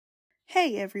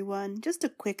Hey everyone, just a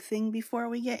quick thing before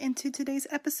we get into today's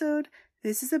episode.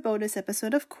 This is a bonus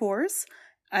episode, of course.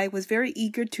 I was very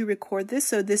eager to record this,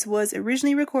 so this was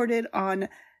originally recorded on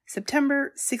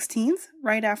September 16th,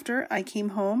 right after I came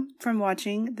home from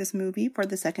watching this movie for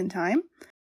the second time.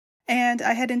 And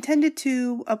I had intended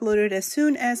to upload it as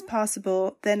soon as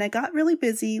possible. Then I got really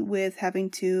busy with having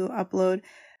to upload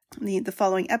the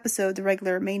following episode, the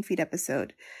regular main feed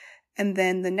episode. And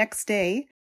then the next day,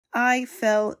 I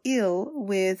fell ill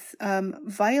with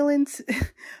violent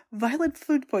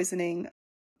food poisoning,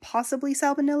 possibly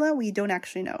salmonella. We don't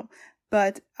actually know.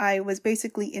 But I was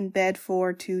basically in bed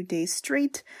for 2 days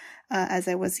straight as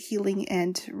I was healing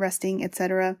and resting,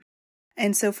 etc.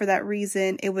 And so for that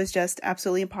reason, it was just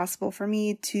absolutely impossible for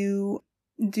me to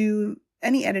do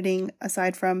any editing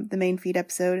aside from the main feed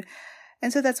episode.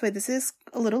 And so that's why this is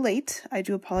a little late. I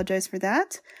do apologize for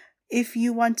that. If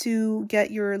you want to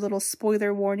get your little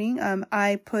spoiler warning,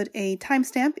 I put a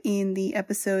timestamp in the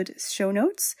episode show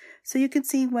notes so you can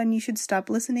see when you should stop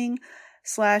listening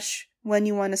 / when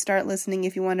you want to start listening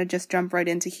if you want to just jump right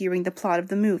into hearing the plot of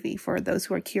the movie for those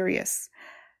who are curious.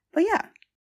 But yeah,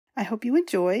 I hope you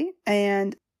enjoy,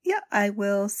 and yeah, I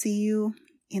will see you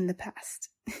in the past.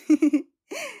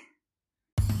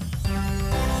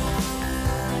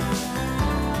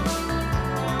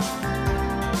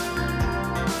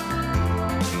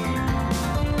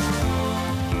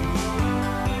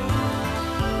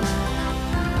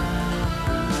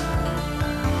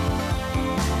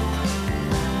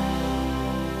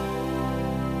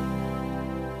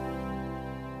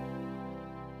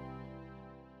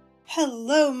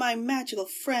 Hello, my magical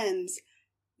friends.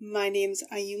 My name's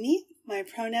Ayumi. My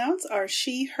pronouns are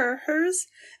she, her, hers,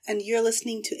 and you're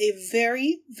listening to a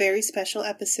very, very special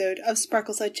episode of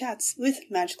Sparkleside Chats with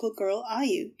Magical Girl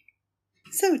Ayu.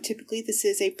 So typically this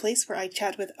is a place where I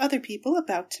chat with other people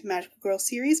about Magical Girl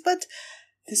series, but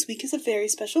this week is a very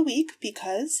special week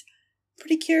because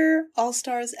PreCure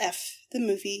All-Stars F, the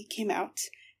movie, came out.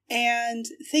 And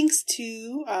thanks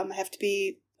to, I have to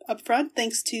be upfront,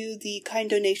 thanks to the kind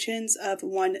donations of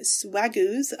one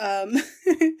Swagoos,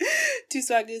 2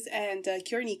 Swagoos and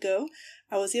Kiorniko,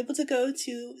 I was able to go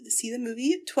to see the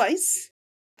movie twice.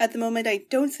 At the moment, I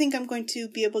don't think I'm going to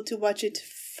be able to watch it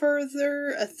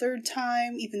further a third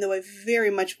time, even though I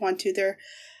very much want to.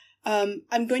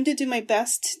 I'm going to do my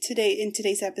best today in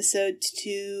today's episode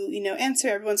to, answer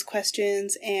everyone's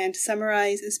questions and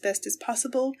summarize as best as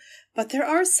possible. But there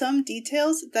are some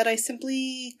details that I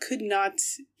simply could not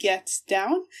get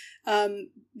down,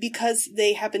 because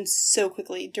they happened so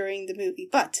quickly during the movie.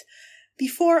 But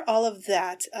before all of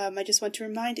that, I just want to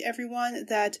remind everyone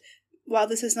that while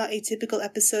this is not a typical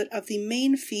episode of the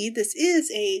main feed, this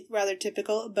is a rather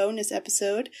typical bonus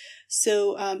episode.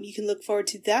 So you can look forward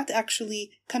to that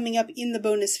actually coming up in the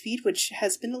bonus feed, which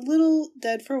has been a little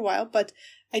dead for a while, but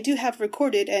I do have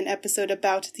recorded an episode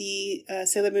about the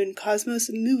Sailor Moon Cosmos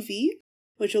movie,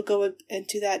 which will go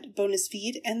into that bonus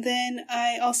feed. And then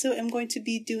I also am going to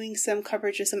be doing some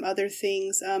coverage of some other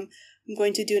things. I'm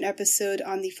going to do an episode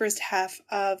on the first half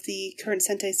of the current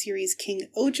Sentai series King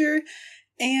Oger.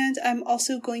 And I'm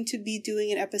also going to be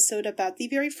doing an episode about the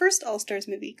very first All-Stars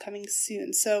movie coming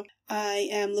soon. So I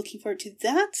am looking forward to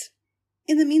that.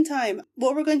 In the meantime,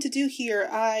 what we're going to do here,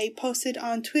 I posted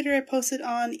on Twitter, I posted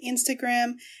on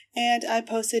Instagram, and I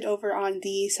posted over on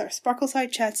the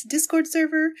Sparkleside Chats Discord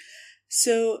server.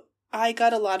 So I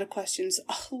got a lot of questions,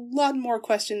 a lot more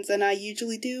questions than I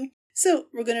usually do. So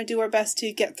we're going to do our best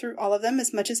to get through all of them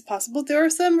as much as possible. There are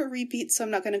some repeats, so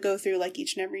I'm not going to go through like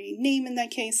each and every name in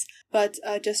that case, but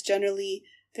just generally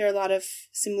there are a lot of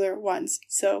similar ones.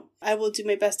 So I will do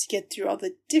my best to get through all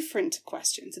the different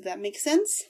questions, if that makes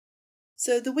sense.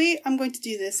 So the way I'm going to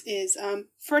do this is,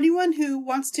 for anyone who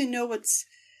wants to know what's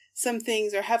some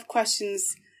things or have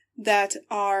questions that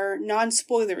are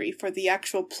non-spoilery for the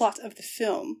actual plot of the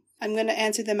film, I'm going to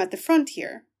answer them at the front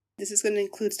here. This is going to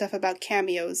include stuff about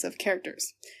cameos of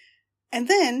characters. And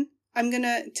then I'm going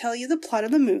to tell you the plot of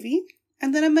the movie,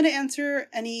 and then I'm going to answer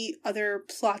any other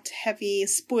plot-heavy,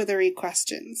 spoilery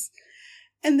questions.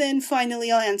 And then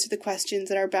finally I'll answer the questions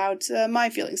that are about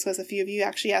my feelings, because a few of you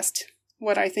actually asked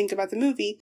what I think about the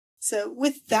movie. So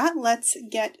with that, let's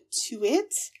get to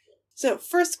it. So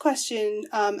first question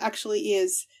actually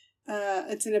is,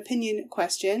 it's an opinion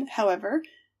question. However,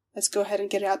 let's go ahead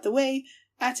and get it out the way.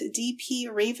 At DP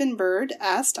Ravenbird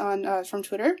asked on from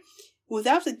Twitter,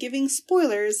 without giving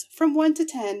spoilers, from 1 to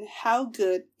 10, how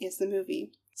good is the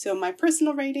movie? So my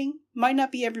personal rating, might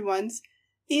not be everyone's,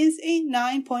 is a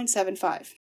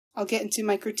 9.75. I'll get into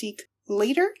my critique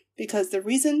later, because the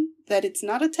reason that it's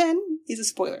not a 10 is a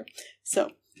spoiler.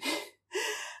 So,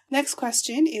 Next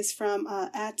question is from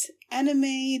at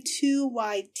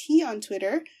anime2yt on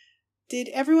Twitter. Did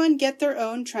everyone get their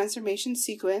own transformation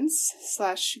sequence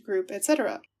 / group,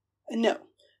 etc.? No.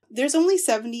 There's only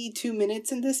 72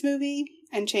 minutes in this movie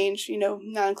and change,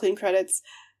 not including credits.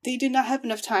 They did not have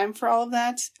enough time for all of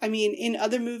that. I mean, in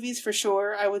other movies, for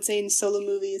sure, I would say in solo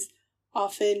movies,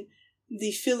 often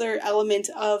the filler element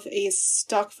of a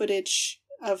stock footage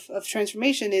of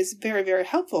transformation is very, very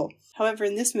helpful. However,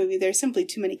 in this movie, there's simply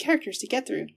too many characters to get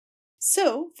through.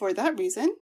 So, for that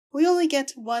reason, we only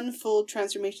get one full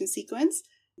transformation sequence.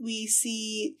 We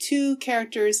see two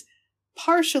characters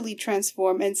partially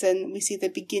transform, and then we see the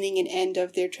beginning and end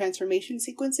of their transformation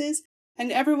sequences,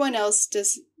 and everyone else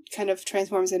just kind of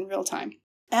transforms in real time.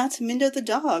 At Mindo the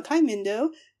Dog. Hi, Mindo.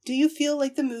 Do you feel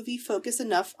like the movie focused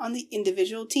enough on the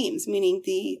individual teams, meaning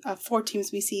the 4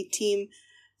 teams we see, Team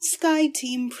Sky,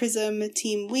 Team Prism,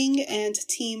 Team Wing, and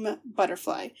Team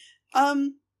Butterfly?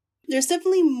 There's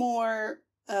definitely more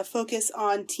focus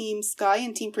on Team Sky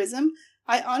and Team Prism.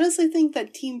 I honestly think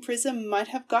that Team Prism might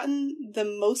have gotten the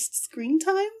most screen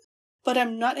time, but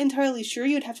I'm not entirely sure.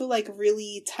 You'd have to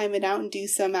really time it out and do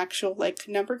some actual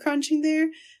number crunching there.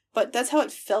 But that's how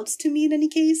it felt to me in any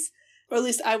case. Or at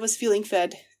least I was feeling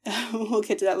fed. We'll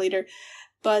get to that later.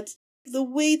 But the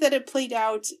way that it played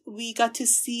out, we got to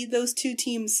see those 2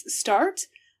 teams start,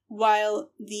 while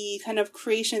the kind of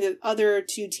creation of the other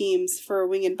 2 teams for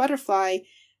Wing and Butterfly,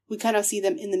 we kind of see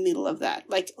them in the middle of that.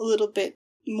 A little bit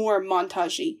more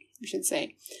montage-y, we should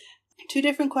say. 2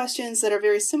 different questions that are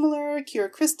very similar.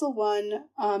 Kira Crystal 1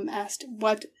 asked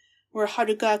what were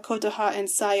Haruka, Kotoha, and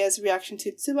Saya's reaction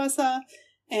to Tsubasa,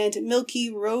 and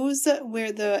Milky Rose,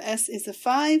 where the S is a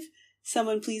 5.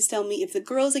 Someone please tell me if the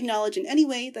girls acknowledge in any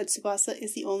way that Tsubasa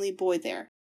is the only boy there.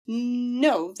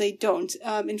 No, they don't.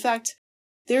 In fact,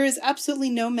 there is absolutely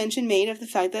no mention made of the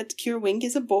fact that Kira Wing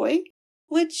is a boy,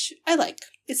 which I like.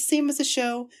 It's the same as the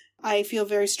show. I feel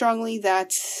very strongly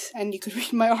that, and you could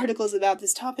read my articles about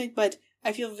this topic, but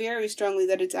I feel very strongly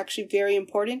that it's actually very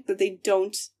important that they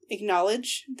don't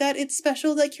acknowledge that it's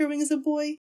special that Kira Wing is a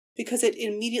boy, because it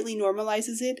immediately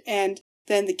normalizes it, and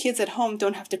then the kids at home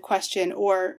don't have to question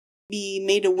or be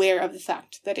made aware of the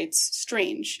fact that it's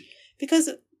strange.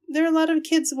 Because there are a lot of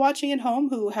kids watching at home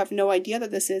who have no idea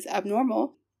that this is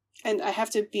abnormal. And I have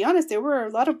to be honest, there were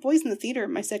a lot of boys in the theater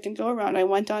my second go-around. I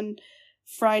went on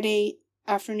Friday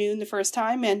afternoon the first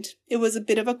time, and it was a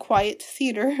bit of a quiet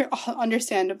theater,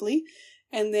 understandably.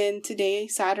 And then today,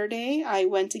 Saturday, I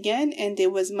went again, and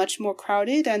it was much more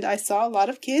crowded, and I saw a lot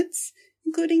of kids,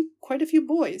 including quite a few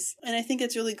boys. And I think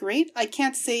it's really great. I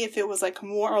can't say if it was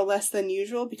more or less than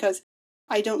usual, because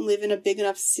I don't live in a big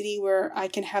enough city where I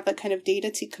can have that kind of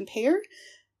data to compare.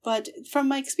 But from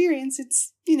my experience,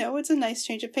 it's, it's a nice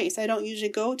change of pace. I don't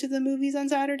usually go to the movies on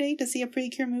Saturday to see a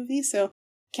PreCure movie, so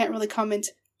can't really comment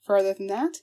further than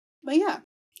that. But yeah,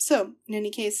 so in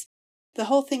any case, the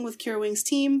whole thing with Kira Wing's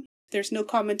team, there's no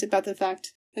comment about the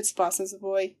fact that Tsubasa's a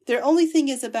boy. Their only thing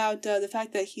is about the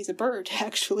fact that he's a bird,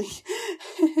 actually.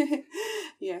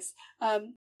 Yes.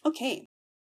 Okay.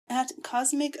 At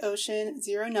Cosmic Ocean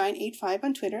 0985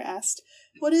 on Twitter asked,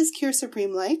 what is Cure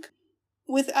Supreme like?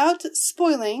 Without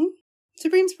spoiling,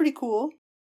 Supreme's pretty cool.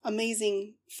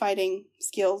 Amazing fighting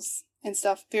skills and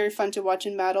stuff. Very fun to watch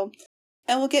in battle.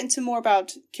 And we'll get into more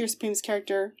about Cure Supreme's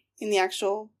character in the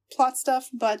actual plot stuff,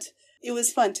 but it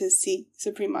was fun to see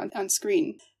Supreme on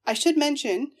screen. I should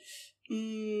mention,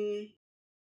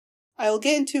 I'll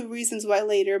get into reasons why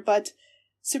later, but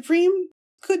Supreme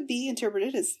could be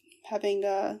interpreted as having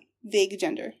a vague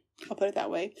gender. I'll put it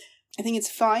that way. I think it's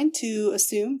fine to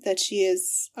assume that she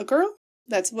is a girl.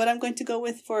 That's what I'm going to go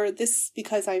with for this,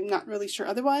 because I'm not really sure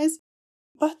otherwise.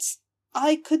 But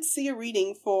I could see a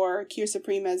reading for Cure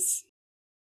Supreme as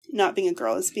not being a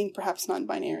girl, as being perhaps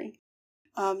non-binary.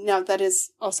 Now, that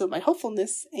is also my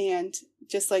hopefulness, and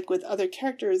just like with other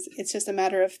characters, it's just a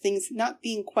matter of things not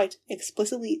being quite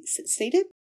explicitly stated.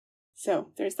 So,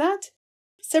 there's that.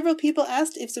 Several people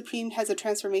asked if Supreme has a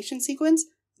transformation sequence.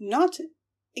 Not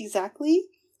exactly.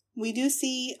 We do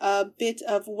see a bit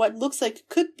of what looks like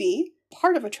could be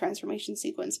part of a transformation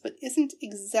sequence, but isn't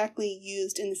exactly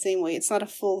used in the same way. It's not a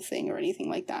full thing or anything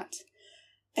like that.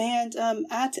 And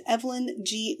at Evelyn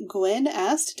G. Gwen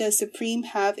asked, does Supreme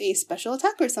have a special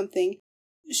attack or something?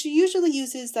 She usually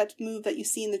uses that move that you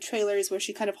see in the trailers where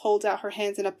she kind of holds out her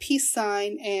hands in a peace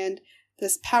sign and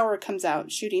this power comes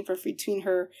out, shooting from between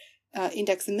her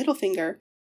index and middle finger.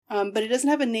 But it doesn't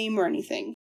have a name or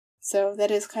anything. So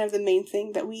that is kind of the main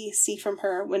thing that we see from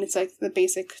her when it's like the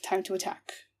basic time to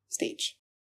attack stage.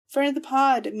 Friend of the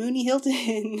pod, Mooney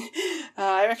Hilton.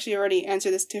 I actually already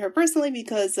answered this to her personally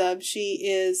because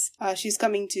she's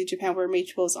coming to Japan, where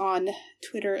Rachel's on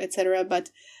Twitter, etc. But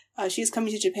she's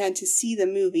coming to Japan to see the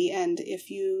movie, and if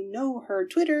you know her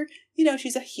Twitter, you know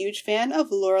she's a huge fan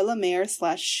of Laura Lemaire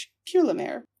 / Pure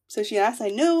Lemaire. So she asked,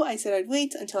 I said I'd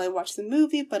wait until I watched the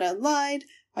movie, but I lied.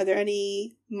 Are there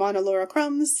any Mona Laura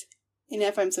crumbs? And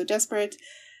if I'm so desperate.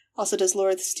 Also, does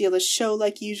Laura steal the show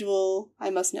like usual? I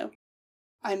must know.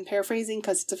 I'm paraphrasing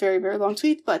because it's a very, very long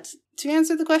tweet, but to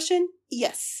answer the question,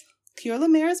 yes. Pure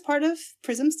Lemaire is part of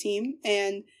Prism's team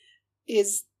and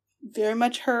is very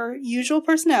much her usual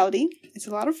personality. It's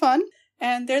a lot of fun,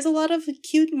 and there's a lot of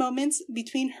cute moments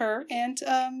between her and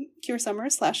Kira Summer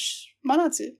 /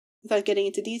 Manatsu. Without getting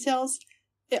into details,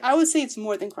 I would say it's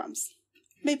more than crumbs.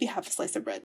 Maybe half a slice of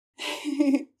bread.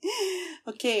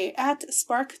 Okay, at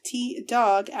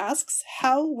SparkTDog asks,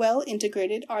 how well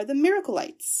integrated are the Miracle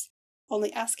Lights?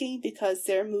 Only asking because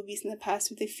there are movies in the past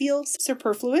where they feel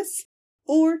superfluous,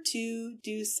 or to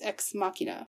Deus Ex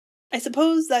Machina. I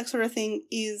suppose that sort of thing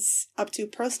is up to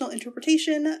personal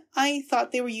interpretation. I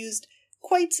thought they were used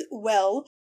quite well.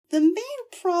 The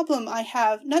main problem I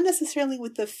have, not necessarily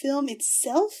with the film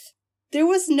itself, there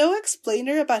was no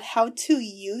explainer about how to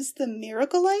use the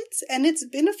Miracle Lights, and it's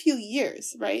been a few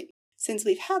years, right, since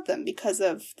we've had them because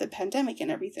of the pandemic and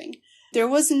everything. There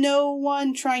was no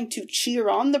one trying to cheer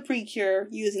on the PreCure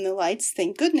using the lights,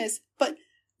 thank goodness, but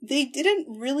they didn't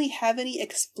really have any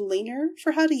explainer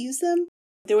for how to use them.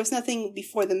 There was nothing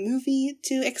before the movie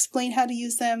to explain how to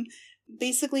use them.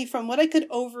 Basically, from what I could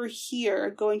overhear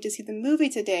going to see the movie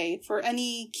today, for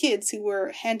any kids who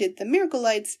were handed the Miracle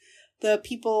Lights, the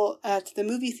people at the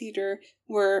movie theater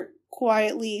were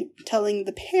quietly telling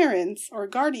the parents or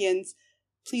guardians,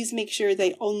 please make sure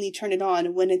they only turn it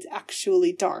on when it's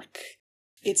actually dark.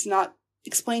 It's not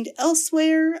explained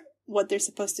elsewhere what they're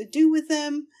supposed to do with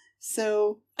them,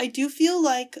 so I do feel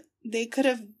like they could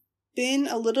have been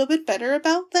a little bit better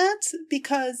about that,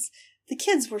 because the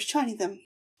kids were shining them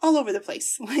all over the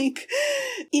place. Like,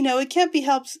 it can't be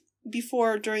helped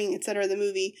before, during, etc. the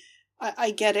movie.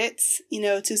 I get it,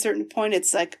 to a certain point,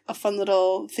 it's like a fun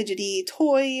little fidgety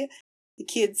toy. The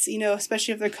kids,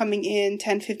 especially if they're coming in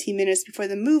 10, 15 minutes before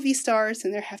the movie starts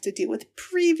and they have to deal with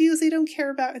previews they don't care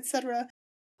about, etc.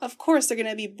 Of course, they're going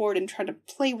to be bored and try to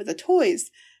play with the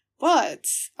toys. But,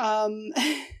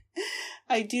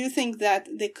 I do think that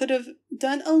they could have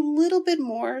done a little bit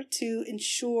more to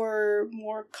ensure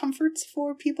more comforts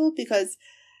for people, because,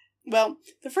 well,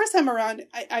 the first time around,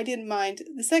 I didn't mind.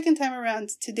 The second time around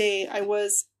today, I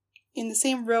was in the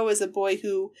same row as a boy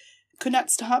who could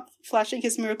not stop flashing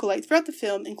his Miracle Light throughout the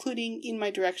film, including in my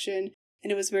direction,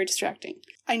 and it was very distracting.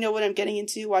 I know what I'm getting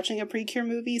into watching a PreCure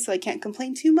movie, so I can't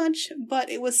complain too much, but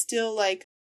it was still like,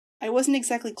 I wasn't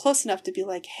exactly close enough to be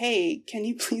like, hey, can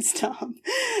you please stop?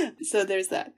 So there's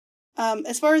that.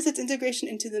 As far as its integration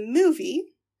into the movie,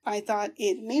 I thought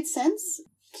it made sense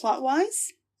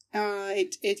plot-wise.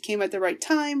 It came at the right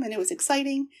time, and it was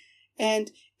exciting,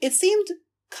 and it seemed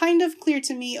kind of clear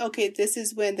to me, okay, this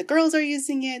is when the girls are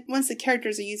using it. Once the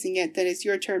characters are using it, then it's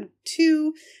your turn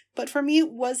too. But for me,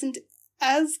 it wasn't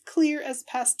as clear as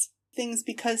past things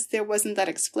because there wasn't that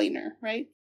explainer, right?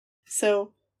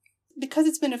 So, because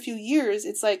it's been a few years,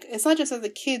 it's like, it's not just that the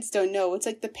kids don't know, it's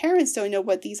like the parents don't know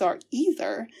what these are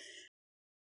either.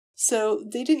 So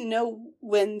they didn't know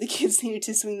when the kids needed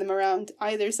to swing them around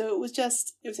either, so it was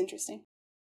interesting.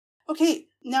 Okay,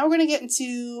 now we're going to get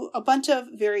into a bunch of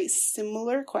very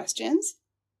similar questions.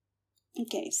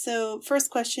 Okay, so first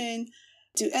question,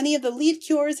 do any of the lead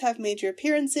cures have major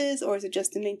appearances, or is it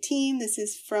just the main team? This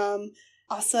is from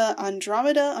Asa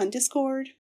Andromeda on Discord.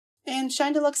 And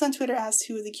Shine Deluxe on Twitter asks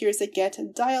who are the cures that get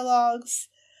dialogues.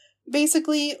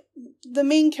 Basically, the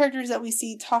main characters that we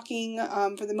see talking,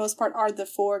 for the most part, are the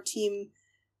 4 team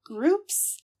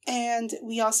groups. And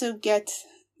we also get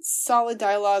solid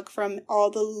dialogue from all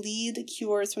the lead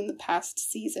cures from the past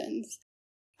seasons.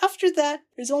 After that,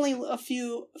 there's only a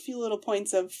few little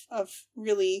points of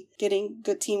really getting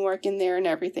good teamwork in there and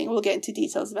everything. We'll get into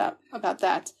details about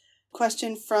that.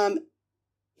 Question from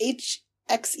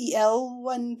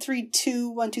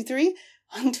HXEL132123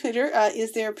 on Twitter.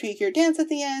 Is there a PreCure dance at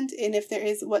the end? And if there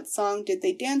is, what song did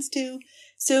they dance to?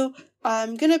 So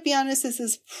I'm going to be honest, this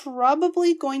is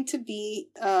probably going to be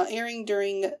airing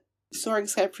during Soaring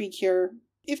Sky PreCure,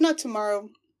 if not tomorrow,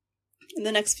 in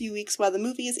the next few weeks while the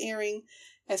movie is airing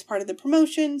as part of the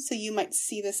promotion, so you might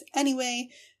see this anyway.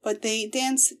 But they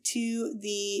dance to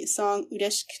the song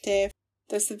Ureshikute.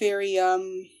 That's the very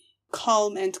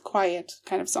calm and quiet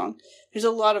kind of song. There's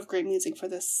a lot of great music for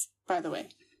this, by the way.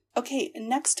 Okay,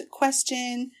 next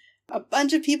question. A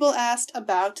bunch of people asked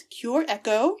about Cure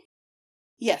Echo.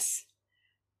 Yes.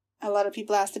 A lot of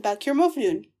people asked about Cure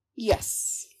Mofudun.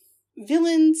 Yes.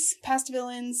 Villains, past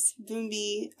villains,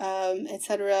 Boombi,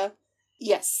 etc.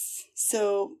 Yes.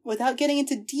 So, without getting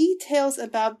into details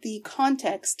about the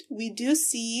context, we do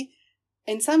see,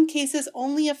 in some cases,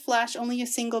 only a flash, only a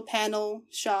single panel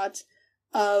shot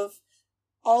of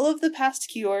all of the past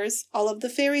cures, all of the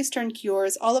fairies turn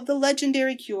cures, all of the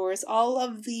legendary cures, all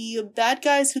of the bad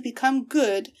guys who become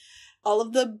good, all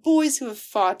of the boys who have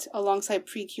fought alongside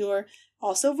PreCure,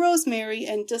 also Rosemary,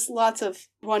 and just lots of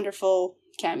wonderful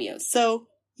cameos. So,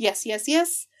 yes, yes,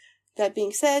 yes. That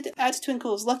being said, at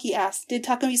Twinkles, Lucky asked, did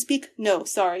Takumi speak? No,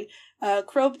 sorry.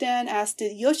 Krobdan asked,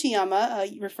 did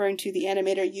Yoshiyama, referring to the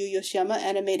animator Yu Yoshiyama,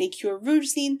 animate a Cure Rouge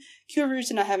scene? Cure Rouge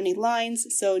did not have any lines,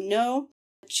 so no.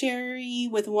 Cherry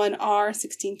with one R,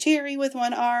 16 Cherry with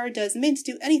one R. Does Mint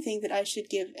do anything that I should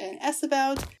give an S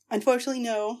about? Unfortunately,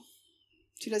 no.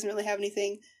 She doesn't really have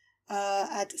anything.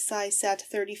 At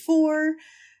SciSat34,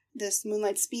 does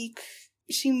Moonlight speak?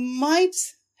 She might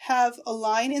have a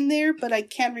line in there, but I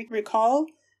can't recall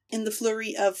in the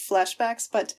flurry of flashbacks,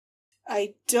 but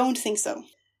I don't think so.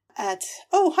 At,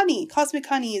 Honey, Cosmic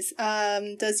Honeys,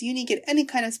 does Uni get any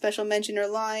kind of special mention or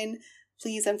line?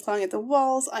 Please, I'm clawing at the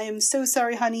walls. I am so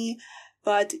sorry, honey,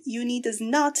 but Uni does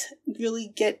not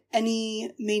really get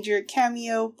any major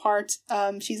cameo part.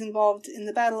 She's involved in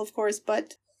the battle, of course,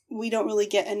 but we don't really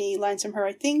get any lines from her,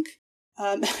 I think.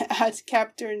 At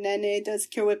Captor Nene, does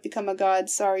Cure Whip become a god?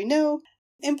 Sorry, no.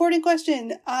 Important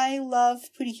question. I love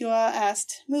PreCure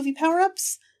asked, movie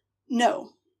power-ups?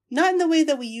 No. Not in the way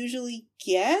that we usually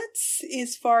get,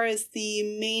 as far as the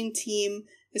main team,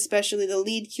 especially the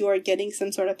lead Cure, getting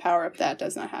some sort of power-up. That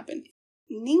does not happen.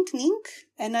 Nink Nink,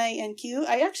 N-I-N-Q,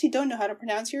 I actually don't know how to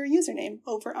pronounce your username,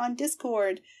 over on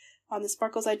Discord. On the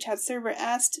Sparkles I Chat server,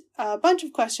 asked a bunch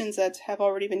of questions that have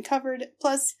already been covered,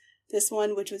 plus this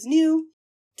one, which was new.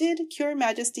 Did Cure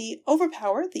Majesty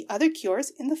overpower the other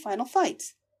Cures in the final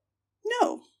fight?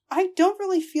 No. I don't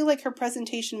really feel like her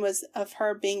presentation was of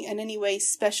her being in any way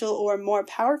special or more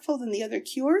powerful than the other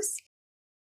Cures.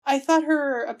 I thought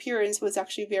her appearance was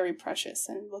actually very precious,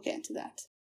 and we'll get into that.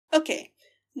 Okay,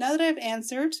 now that I've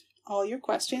answered all your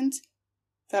questions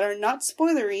that are not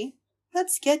spoilery,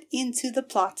 let's get into the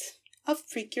plot of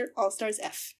PreCure All-Stars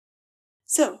F.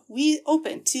 So, we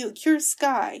open to Cure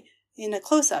Sky. In a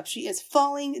close-up, she is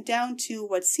falling down to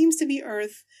what seems to be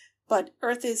Earth, but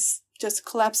Earth is just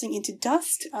collapsing into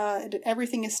dust.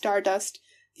 Everything is stardust.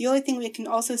 The only thing we can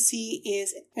also see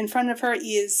is in front of her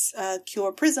is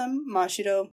Cure Prism,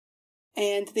 Mashiro,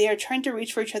 and they are trying to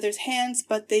reach for each other's hands,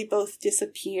 but they both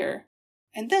disappear.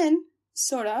 And then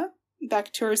Sora,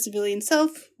 back to her civilian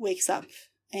self, wakes up,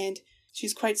 and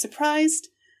she's quite surprised.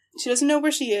 She doesn't know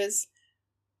where she is,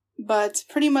 but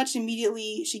pretty much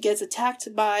immediately she gets attacked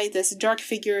by this dark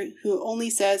figure who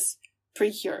only says,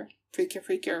 PreCure, PreCure,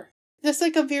 PreCure. Just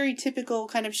like a very typical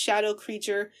kind of shadow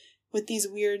creature with these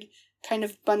weird kind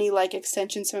of bunny-like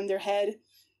extensions from their head.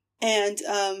 And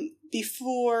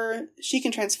before she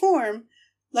can transform,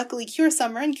 luckily Cure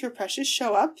Summer and Cure Precious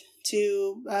show up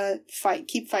to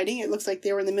keep fighting. It looks like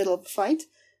they were in the middle of a fight.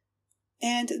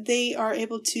 And they are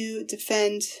able to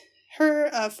defend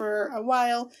her for a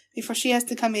while. Before she has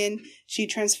to come in, she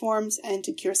transforms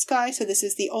into Cure Sky. So this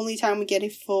is the only time we get a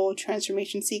full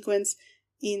transformation sequence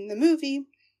in the movie.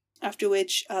 After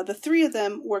which, the three of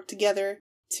them work together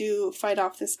to fight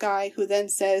off this guy who then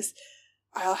says,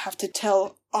 I'll have to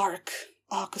tell Ark,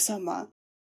 Akusama.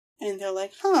 And they're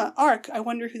like, Ark, I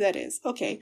wonder who that is.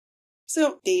 Okay.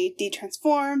 So they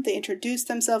de-transform, they introduce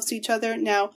themselves to each other.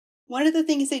 Now, one of the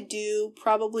things they do,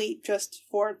 probably just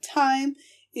for time,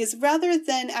 is rather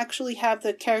than actually have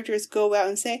the characters go out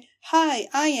and say, hi,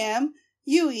 I am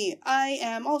Yui, I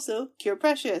am also Cure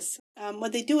Precious.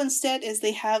 What they do instead is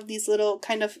they have these little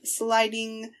kind of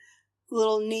sliding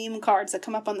little name cards that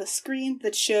come up on the screen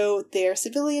that show their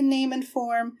civilian name and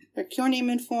form, their Cure name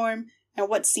and form, and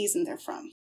what season they're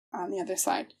from on the other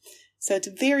side. So it's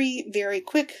very, very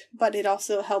quick, but it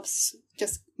also helps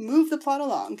just move the plot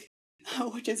along,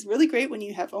 which is really great when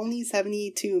you have only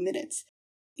 72 minutes.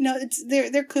 You know,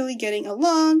 they're clearly getting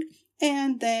along,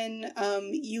 and then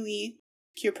Yui,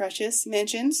 Cure Precious,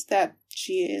 mentions that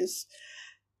she is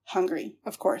hungry,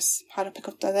 of course. Hara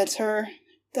Picota, that's her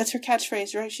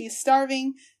catchphrase, right? She's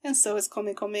starving, and so is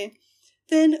Kome Kome.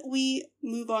 Then we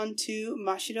move on to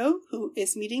Mashiro, who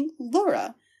is meeting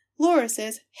Laura. Laura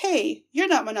says, hey, you're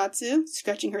not Manatsu,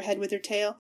 scratching her head with her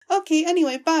tail. Okay,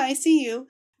 anyway, bye, see you.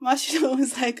 Mashiro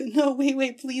is like, no,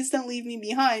 wait, please don't leave me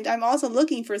behind. I'm also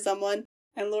looking for someone.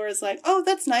 And Laura's like, oh,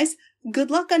 that's nice.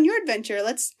 Good luck on your adventure.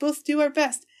 Let's both do our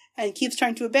best. and keeps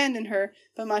trying to abandon her,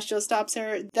 but Mashito stops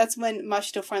her. That's when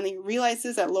Mashito finally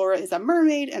realizes that Laura is a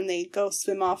mermaid, and they go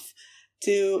swim off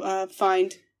to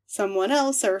find someone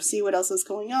else or see what else is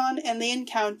going on, and they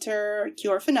encounter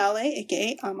Cure Finale,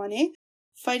 aka Amane,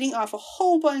 fighting off a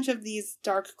whole bunch of these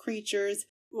dark creatures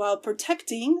while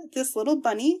protecting this little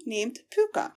bunny named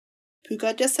Puka.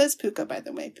 Puka just says Puka, by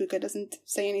the way. Puka doesn't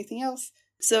say anything else.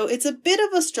 So it's a bit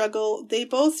of a struggle. They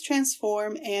both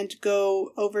transform and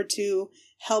go over to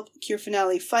help Cure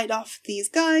Finale fight off these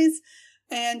guys,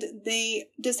 and they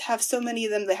just have so many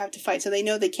of them they have to fight, so they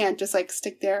know they can't just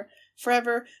stick there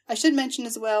forever. I should mention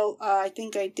as well, I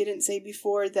think I didn't say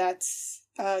before that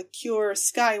Cure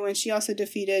Sky, when she also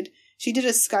defeated, she did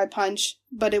a Sky Punch,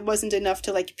 but it wasn't enough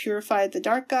to purify the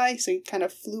dark guy, so he kind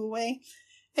of flew away.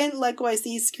 And likewise,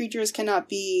 these creatures cannot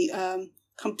be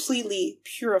completely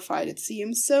purified, it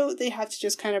seems, so they have to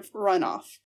just kind of run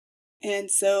off.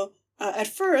 And so, at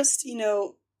first,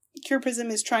 Cure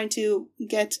Prism is trying to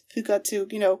get Puka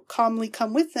to, calmly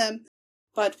come with them,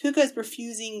 but Puka is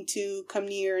refusing to come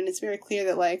near, and it's very clear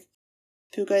that,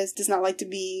 Puka does not like to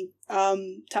be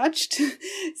touched.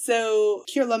 So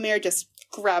Cure La Mer just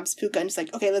grabs Puka and is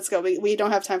okay, let's go. We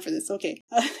don't have time for this. Okay.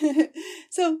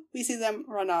 So we see them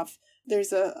run off.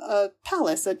 There's a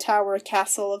palace, a tower, a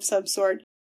castle of some sort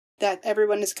that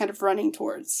everyone is kind of running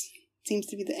towards. Seems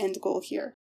to be the end goal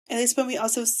here. At this point, we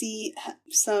also see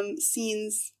some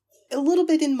scenes a little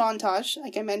bit in montage,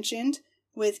 like I mentioned,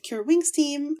 with Cure Wing's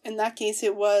team. In that case,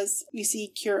 we see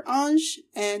Cure Ange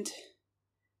and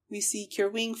we see Cure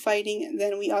Wing fighting, and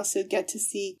then we also get to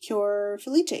see Cure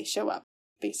Felice show up.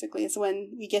 Basically, it's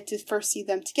when we get to first see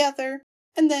them together.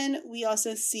 And then we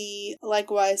also see,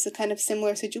 likewise, a kind of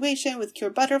similar situation with Cure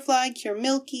Butterfly, Cure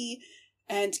Milky,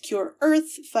 and Cure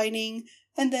Earth fighting,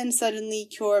 and then suddenly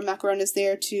Cure Macaron is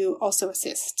there to also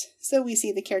assist. So we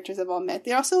see the characters have all met.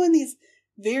 They're also in these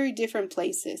very different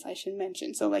places, I should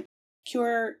mention. So,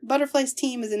 Cure Butterfly's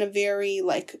team is in a very,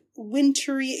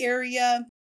 wintry area.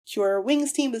 Cure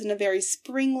Wing's team is in a very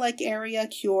spring-like area.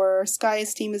 Cure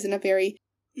Sky's team is in a very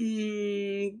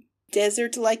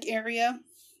desert-like area.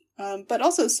 But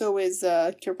also so is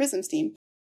Cure Prism's team,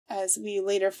 as we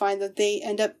later find that they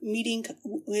end up meeting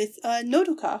with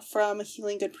Nodoka from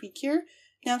Healing Good PreCure.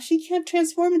 Now, she can't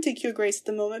transform into Cure Grace at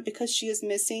the moment because she is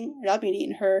missing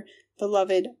Rabirin, her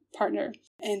beloved partner.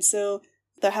 And so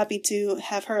they're happy to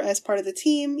have her as part of the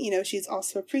team. She's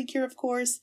also a PreCure, of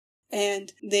course.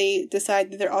 And they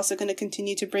decide that they're also going to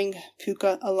continue to bring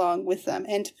Puka along with them.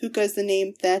 And Puka is the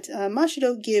name that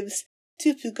Mashito gives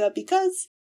to Puka because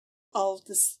all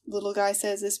this little guy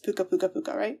says is Puka, Puka,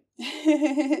 Puka, right?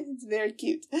 It's very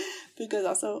cute. Puka is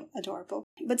also adorable,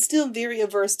 but still very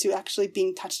averse to actually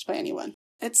being touched by anyone.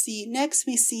 Let's see. Next,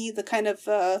 we see the kind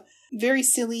of very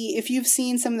silly, if you've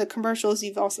seen some of the commercials,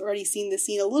 you've also already seen the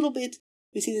scene a little bit.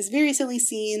 We see this very silly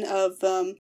scene of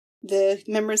the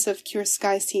members of Cure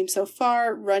Sky's team so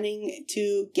far running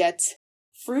to get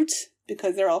fruit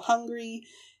because they're all hungry.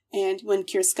 And when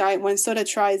Soda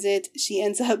tries it, she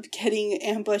ends up getting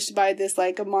ambushed by this,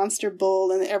 a monster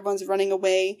bull, and everyone's running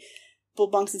away.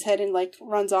 Bull bonks his head and,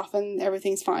 runs off, and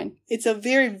everything's fine. It's a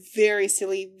very, very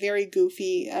silly, very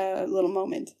goofy little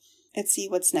moment. Let's see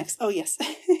what's next. Oh, yes.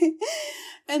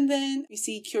 And then we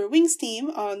see Cure Wing's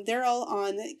team. They're all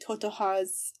on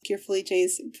Kotoha's, Cure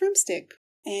Felice's broomstick.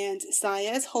 And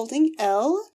Saya is holding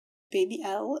L, baby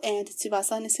L, and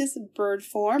Tsubasa is his bird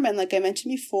form. And like I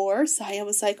mentioned before, Saya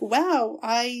was like, wow,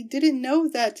 I didn't know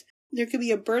that there could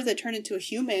be a bird that turned into a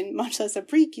human, much less a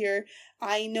PreCure.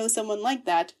 I know someone like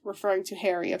that, referring to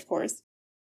Harry, of course.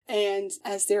 And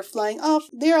as they're flying off,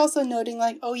 they're also noting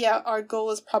oh yeah, our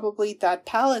goal is probably that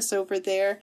palace over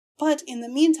there. But in the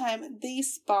meantime, they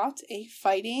spot a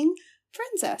fighting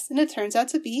princess, and it turns out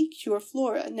to be Cure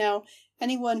Flora. Now,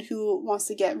 anyone who wants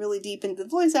to get really deep into the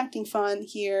voice acting fun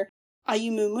here,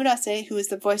 Ayumu Murase, who is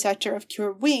the voice actor of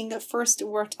Cure Wing, first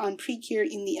worked on PreCure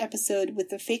in the episode with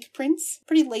the fake prince,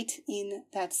 pretty late in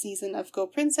that season of Go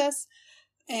Princess.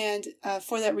 And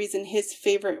for that reason, his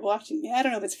favorite, well, actually, I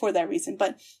don't know if it's for that reason,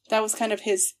 but that was kind of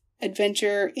his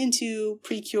adventure into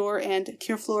PreCure, and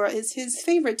Cure Flora is his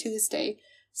favorite to this day.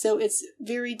 So it's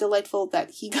very delightful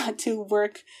that he got to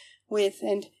work with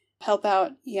and help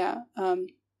out. Yeah,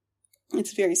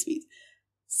 it's very sweet.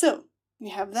 So we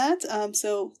have that.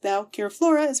 So now Cure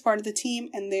Flora is part of the team,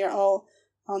 and they're all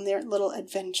on their little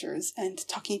adventures and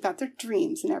talking about their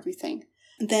dreams and everything.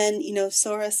 Then,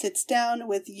 Sora sits down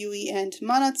with Yui and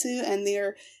Manatsu, and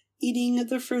they're eating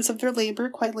the fruits of their labor,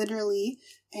 quite literally.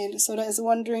 And Sora is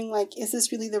wondering, is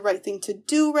this really the right thing to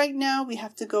do right now? We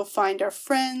have to go find our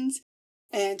friends.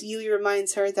 And Yui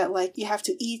reminds her that, like, you have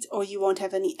to eat or you won't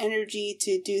have any energy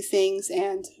to do things.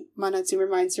 And Manatsu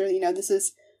reminds her, this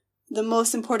is the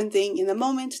most important thing in the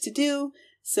moment to do.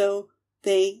 So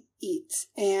they eat.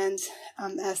 And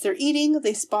as they're eating,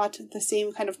 they spot the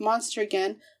same kind of monster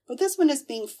again. But this one is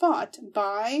being fought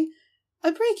by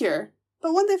a PreCure,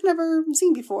 but one they've never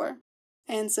seen before.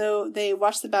 And so they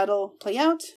watch the battle play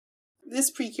out. This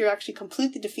PreCure actually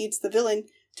completely defeats the villain,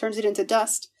 turns it into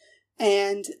dust.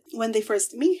 And when they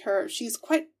first meet her, she's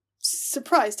quite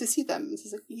surprised to see them.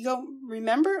 She's like, you don't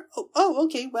remember? Oh,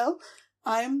 okay, well,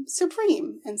 I'm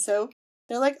Supreme. And so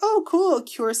they're like, oh, cool,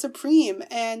 Cure Supreme.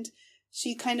 And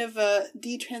she kind of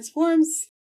de-transforms,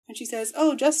 and she says,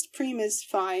 oh, just Preme is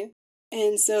fine.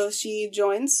 And so she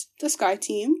joins the Sky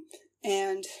Team,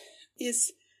 and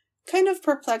is kind of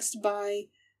perplexed by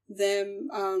them.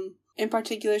 In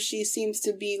particular, she seems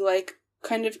to be, like,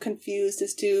 kind of confused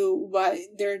as to why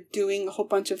they're doing a whole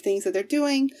bunch of things that they're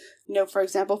doing. For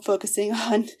example, focusing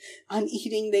on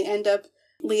eating. They end up,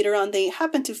 later on, they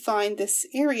happen to find this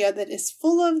area that is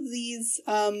full of these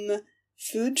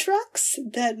food trucks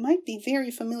that might be very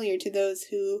familiar to those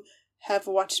who have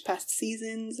watched past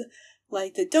seasons,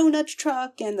 like the donut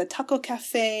truck and the taco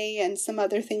cafe and some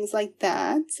other things like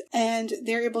that. And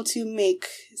they're able to make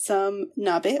some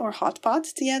nabe or hot pot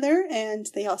together, and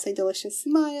they all say delicious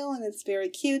smile, and it's very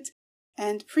cute.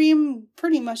 And Preme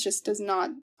pretty much just does not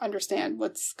understand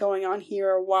what's going on here,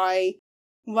 or why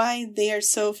they are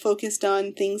so focused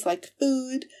on things like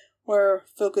food or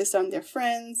focused on their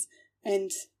friends.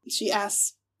 And she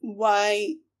asks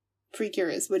why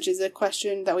PreCure is, which is a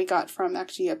question that we got from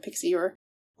actually a Pixie or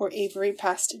Avery,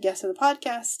 past guest of the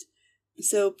podcast.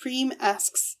 So Preme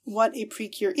asks what a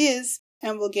PreCure is,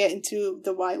 and we'll get into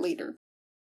the why later.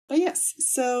 But yes,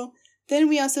 so then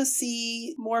we also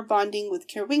see more bonding with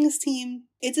Cure Wing's team.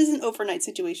 It is an overnight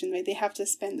situation, right? They have to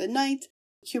spend the night.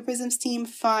 Cure Prism's team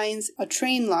finds a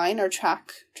train line or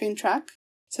train track.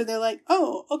 So they're like,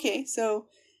 oh, okay, so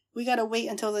we gotta wait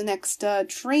until the next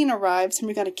train arrives, and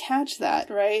we gotta catch that,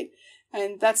 right?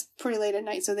 And that's pretty late at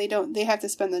night, so they have to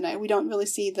spend the night. We don't really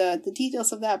see the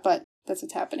details of that, but that's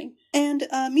what's happening. And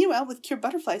meanwhile, with Cure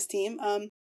Butterfly's team,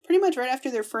 pretty much right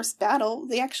after their first battle,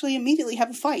 they actually immediately have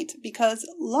a fight, because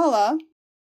Lala,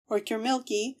 or Cure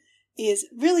Milky, is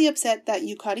really upset that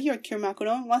Yukari, or Cure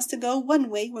Makoron, wants to go one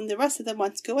way when the rest of them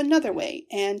want to go another way.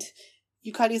 And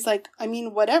Yukari's like, I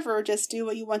mean, whatever, just do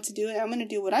what you want to do, and I'm going to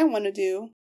do what I want to do.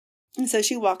 And so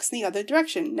she walks in the other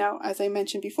direction. Now, as I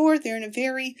mentioned before, they're in a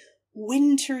very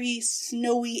wintry,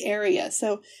 snowy area,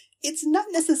 so it's not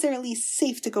necessarily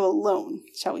safe to go alone,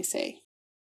 shall we say.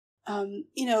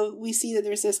 We see that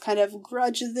there's this kind of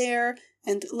grudge there,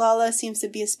 and Lala seems to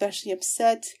be especially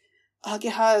upset.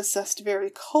 Ageha is just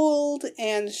very cold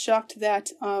and shocked that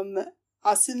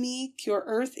Asumi, Cure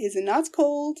Earth, is not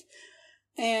cold.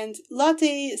 And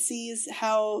Latte sees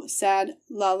how sad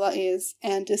Lala is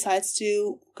and decides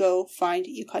to go find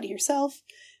Yukari herself.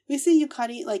 We see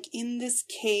Yukari, like, in this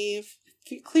cave,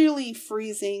 clearly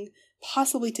freezing,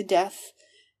 possibly to death,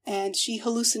 and she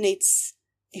hallucinates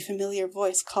a familiar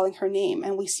voice calling her name,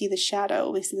 and we see the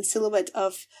shadow, we see the silhouette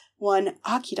of one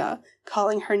Akira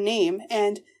calling her name,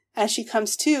 and as she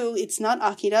comes to, it's not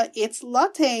Akira, it's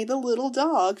Latte, the little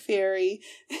dog fairy,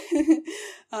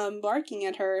 barking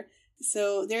at her.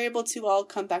 So they're able to all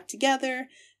come back together.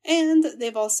 And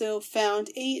they've also found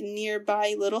a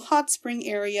nearby little hot spring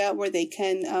area where they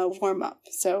can warm up.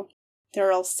 So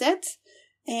they're all set.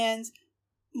 And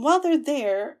while they're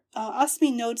there,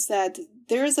 Asumi notes that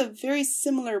there's a very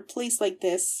similar place like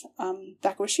this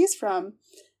back where she's from.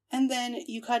 And then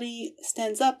Yukari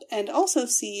stands up and also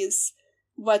sees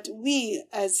what we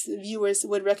as viewers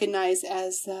would recognize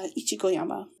as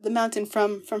Ichigoyama, the mountain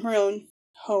from her own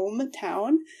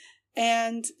hometown.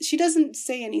 And she doesn't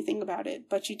say anything about it,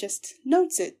 but she just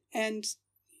notes it and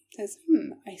says,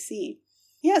 I see.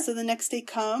 Yeah, so the next day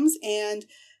comes, and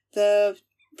the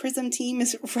Prism team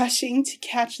is rushing to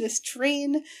catch this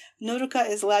train. Nodoka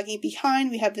is lagging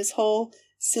behind. We have this whole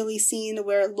silly scene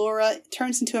where Laura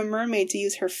turns into a mermaid to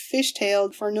use her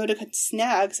fishtail for Nodoka to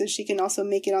snag so she can also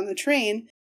make it on the train.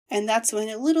 And that's when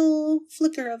a little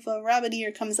flicker of a rabbit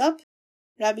ear comes up.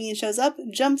 Rabin shows up,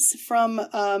 jumps from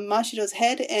Mashiro's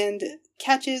head, and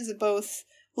catches both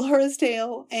Laura's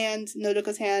tail and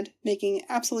Nodoka's hand, making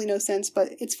absolutely no sense,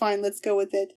 but it's fine, let's go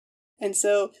with it. And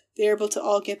so they're able to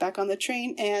all get back on the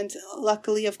train, and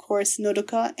luckily, of course,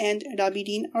 Nodoka and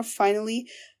Rabidin are finally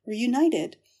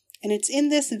reunited. And it's in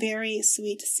this very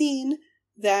sweet scene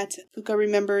that Fuka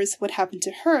remembers what happened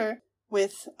to her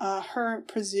with her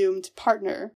presumed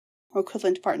partner, or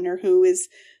equivalent partner, who is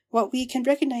what we can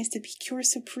recognize to be Cure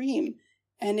Supreme.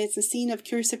 And it's a scene of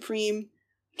Cure Supreme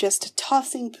just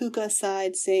tossing Puka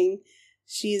aside, saying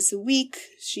she's weak,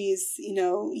 she's,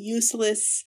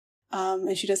 useless,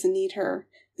 and she doesn't need her.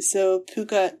 So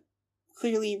Puka,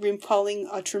 clearly recalling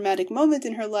a traumatic moment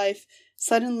in her life,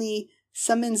 suddenly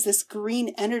summons this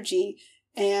green energy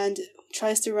and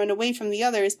tries to run away from the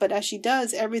others, but as she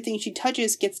does, everything she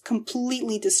touches gets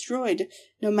completely destroyed,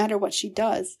 no matter what she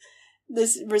does.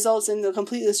 This results in the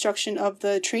complete destruction of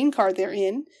the train car they're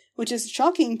in, which is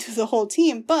shocking to the whole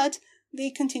team, but they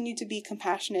continue to be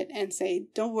compassionate and say,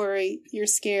 don't worry, you're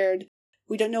scared.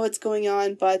 We don't know what's going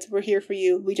on, but we're here for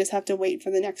you. We just have to wait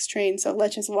for the next train, so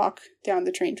let's just walk down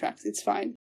the train tracks. It's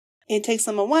fine. It takes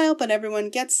them a while, but everyone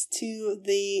gets to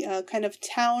the kind of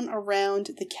town around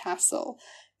the castle.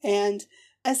 And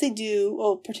as they do,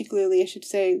 well, particularly, I should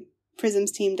say,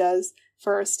 Prism's team does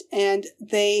first, and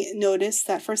they notice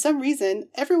that for some reason,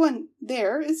 everyone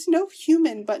there is,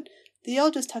 human, but they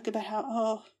all just talk about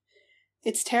how,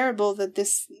 it's terrible that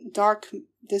this dark,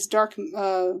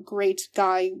 great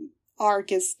guy,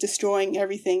 Ark, is destroying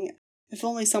everything. If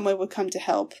only someone would come to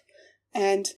help.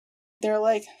 And they're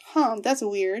like, that's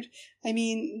weird. I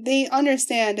mean, they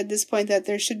understand at this point that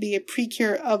there should be a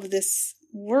PreCure of this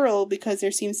world because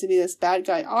there seems to be this bad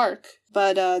guy Ark,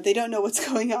 but they don't know what's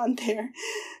going on there.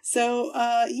 So,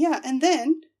 and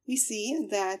then we see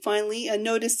that finally, a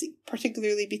notice,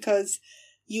 particularly because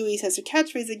Yui says her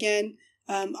catchphrase again,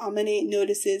 Amane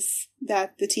notices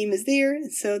that the team is there,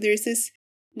 so there's this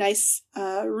nice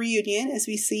reunion as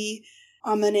we see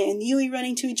Amane and Yui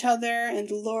running to each other, and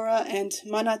Laura and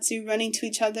Manatsu running to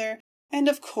each other, and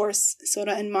of course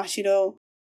Sora and Mashiro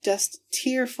just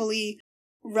tearfully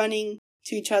running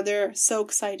to each other, so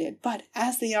excited. But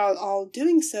as they are all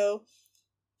doing so,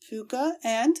 Puka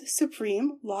and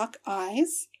Supreme lock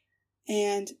eyes,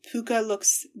 and Puka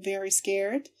looks very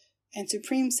scared, and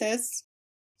Supreme says,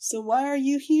 "So why are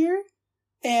you here?"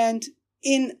 And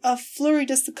in a flurry,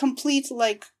 just a complete,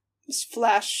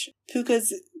 flash,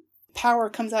 Puka's power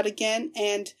comes out again,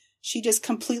 and she just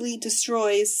completely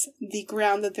destroys the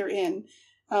ground that they're in.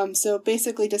 So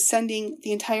basically just sending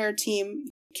the entire team,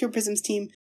 Cure Prism's team,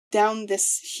 down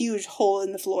this huge hole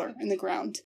in the floor, in the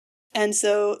ground. And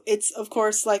so it's, of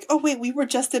course, oh wait, we were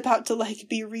just about to,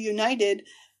 be reunited.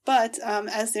 But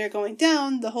as they're going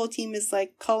down, the whole team is,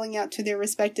 calling out to their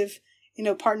respective,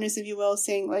 partners, if you will,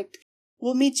 saying,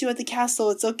 we'll meet you at the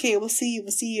castle. It's okay. We'll see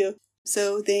you.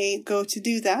 So they go to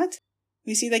do that.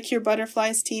 We see that Cure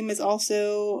Butterfly's team is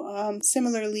also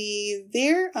similarly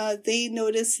there. They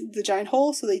notice the giant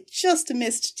hole, so they just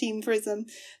missed Team Prism,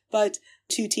 but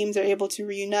two teams are able to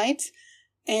reunite.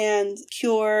 And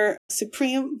Cure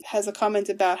Supreme has a comment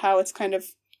about how it's kind of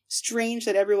strange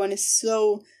that everyone is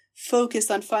so focused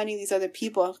on finding these other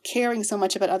people, caring so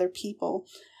much about other people.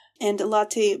 And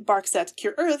Latte barks at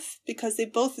Cure Earth because they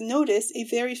both notice a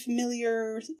very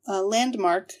familiar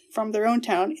landmark from their own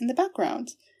town in the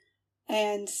background.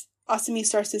 And Asumi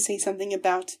starts to say something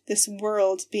about this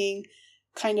world being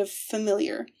kind of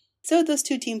familiar. So those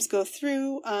two teams go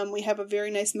through. We have a very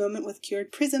nice moment with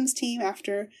Cured Prism's team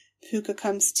after Puka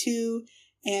comes to,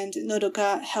 and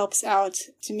Nodoka helps out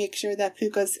to make sure that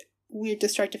Puka's weird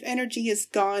destructive energy is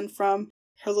gone from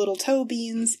her little toe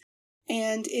beans.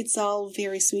 And it's all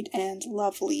very sweet and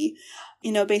lovely.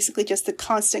 Basically just the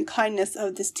constant kindness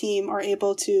of this team are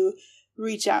able to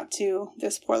reach out to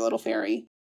this poor little fairy.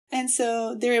 And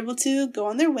so they're able to go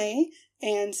on their way.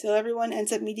 And so everyone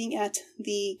ends up meeting at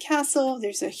the castle.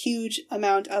 There's a huge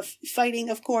amount of fighting,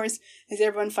 of course, as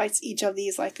everyone fights each of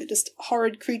these, just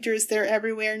horrid creatures. They're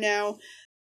everywhere now.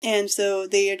 And so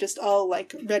they are just all,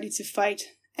 ready to fight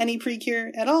any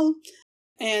PreCure at all.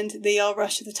 And they all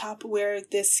rush to the top where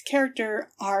this character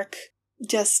Arc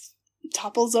just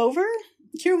topples over.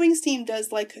 Cure Wing's team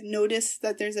does, notice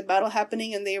that there's a battle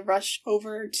happening and they rush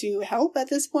over to help at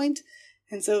this point.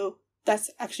 And so that's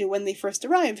actually when they first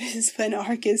arrive, is when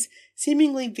Arc is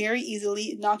seemingly very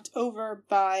easily knocked over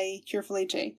by Cureful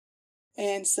AJ.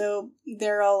 And so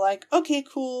they're all okay,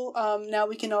 cool, now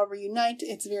we can all reunite.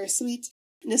 It's very sweet.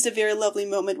 Just a very lovely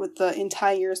moment with the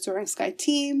entire Soaring Sky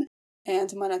team,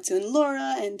 and Manatsu and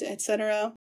Laura, and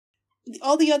etc.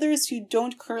 All the others who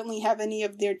don't currently have any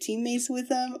of their teammates with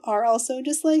them are also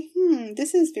just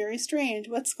this is very strange.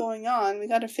 What's going on? We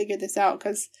gotta figure this out,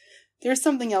 because there's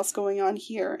something else going on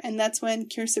here. And that's when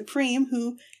Cure Supreme,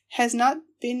 who has not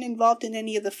been involved in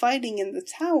any of the fighting in the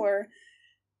tower,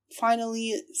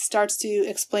 finally starts to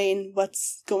explain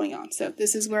what's going on. So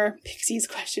this is where Pixie's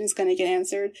question is going to get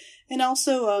answered. And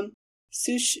also,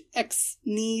 Sush X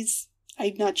Knees,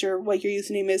 I'm not sure what your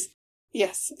username is.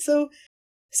 Yes, so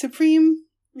Supreme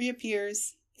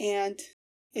reappears and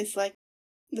it's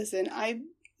listen, I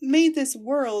made this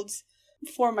world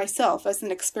for myself as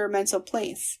an experimental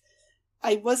place.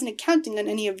 I wasn't counting on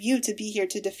any of you to be here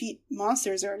to defeat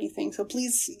monsters or anything, so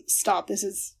please stop. This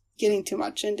is getting too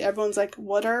much. And everyone's like,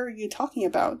 what are you talking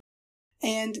about?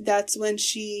 And that's when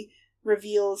she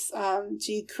reveals,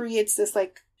 she creates this,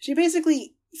 she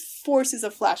basically forces a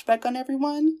flashback on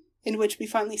everyone, in which we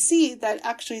finally see that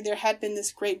actually there had been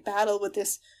this great battle with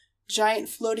this giant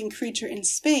floating creature in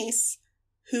space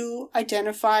who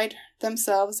identified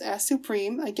themselves as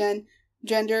Supreme. Again,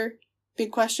 gender,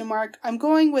 big question mark. I'm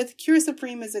going with Cure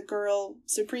Supreme as a girl.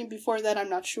 Supreme before that, I'm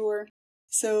not sure.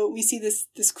 So we see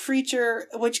this creature,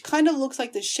 which kind of looks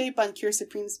like the shape on Cure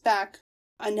Supreme's back,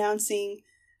 announcing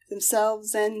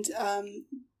themselves and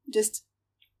just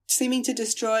seeming to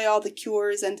destroy all the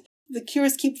cures. And the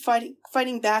cures keep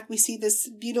fighting back. We see this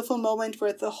beautiful moment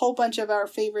with a whole bunch of our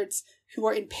favorites who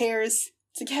are in pairs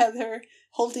together,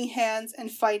 holding hands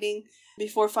and fighting,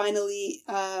 before finally,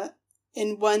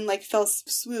 in one fell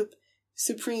swoop,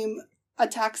 Supreme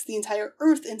attacks the entire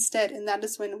Earth instead. And that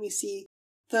is when we see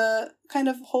the kind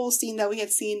of whole scene that we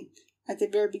had seen at the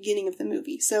very beginning of the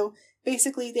movie. So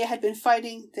basically they had been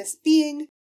fighting this being,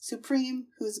 Supreme,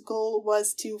 whose goal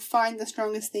was to find the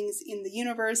strongest things in the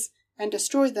universe and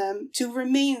destroy them to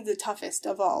remain the toughest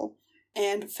of all,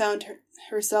 and found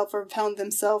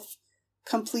themselves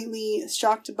completely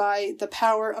shocked by the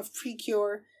power of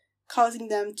PreCure, causing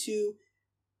them to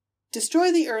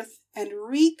destroy the Earth and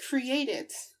recreate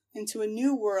it into a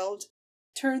new world,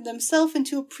 turn themselves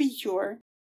into a PreCure,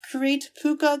 create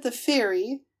Puka the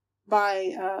fairy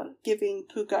by giving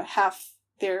Puka half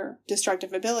their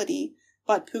destructive ability,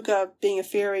 but Puka, being a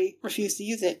fairy, refused to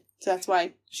use it, so that's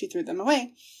why she threw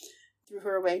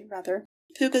her away.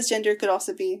 Puka's gender could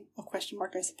also be a question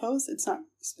mark, I suppose. It's not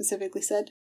specifically said.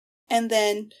 And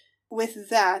then, with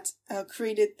that,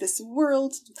 created this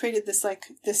world, created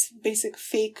this basic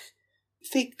fake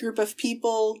group of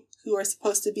people who are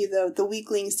supposed to be the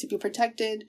weaklings to be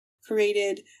protected,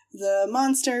 created the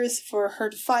monsters for her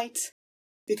to fight,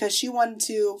 because she wanted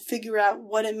to figure out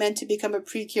what it meant to become a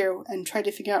PreCure and try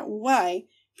to figure out why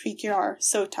PreCure are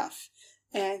so tough.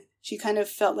 And she kind of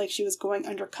felt like she was going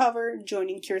undercover,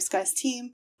 joining Cure Sky's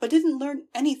team, but didn't learn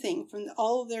anything from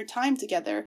all of their time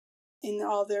together, in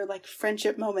all their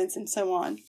friendship moments and so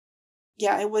on.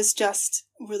 Yeah, it was just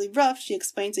really rough. She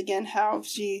explains again how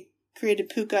she created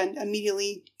Puka and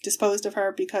immediately disposed of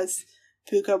her because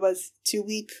Puka was too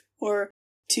weak or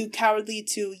too cowardly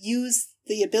to use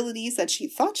the abilities that she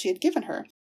thought she had given her.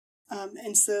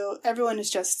 And so everyone is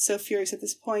just so furious at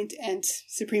this point, and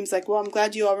Supreme's like, well, I'm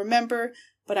glad you all remember,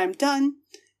 but I'm done,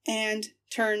 and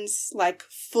turns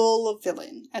full of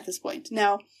villain at this point.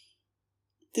 Now,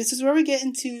 this is where we get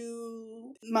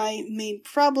into my main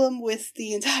problem with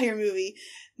the entire movie,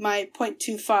 my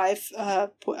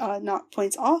 0.25 not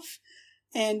points off,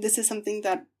 and this is something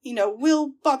that,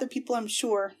 will bother people, I'm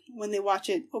sure, when they watch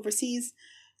it overseas.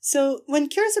 So, when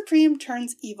Cure Supreme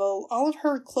turns evil, all of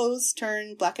her clothes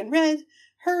turn black and red.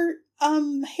 Her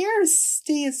hair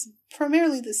stays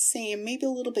primarily the same, maybe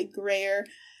a little bit grayer.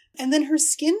 And then her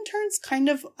skin turns kind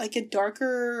of like a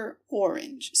darker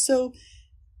orange. So,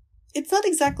 it's not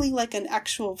exactly like an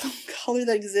actual color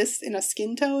that exists in a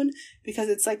skin tone, because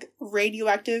it's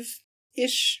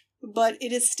radioactive-ish, but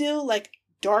it is still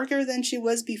darker than she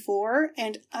was before.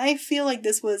 And I feel like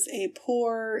this was a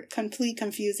poor, complete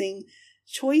confusing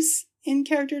choice in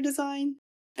character design,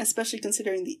 especially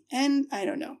considering the end. I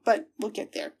don't know, but we'll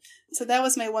get there. So that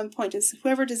was my one point, is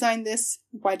whoever designed this,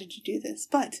 why did you do this?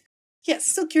 But yes,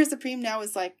 so Cure Supreme now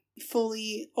is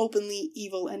fully, openly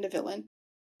evil and a villain,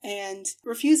 and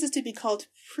refuses to be called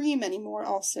Preme anymore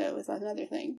also, is another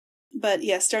thing. But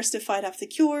yeah, starts to fight off the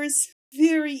Cures,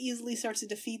 very easily starts to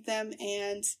defeat them,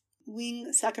 and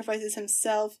Wing sacrifices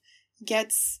himself,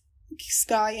 gets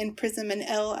Sky and Prism and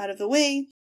L out of the way,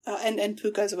 and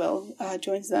Puka as well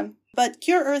joins them. But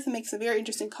Cure Earth makes a very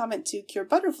interesting comment to Cure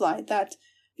Butterfly, that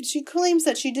she claims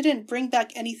that she didn't bring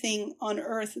back anything on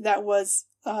Earth that was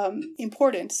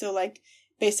important. So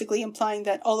basically implying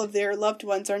that all of their loved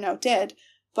ones are now dead.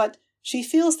 But she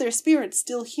feels their spirit's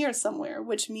still here somewhere,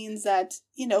 which means that,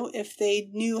 if they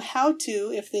knew how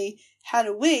to, if they had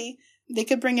a way, they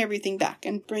could bring everything back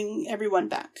and bring everyone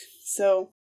back.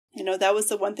 So, that was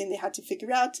the one thing they had to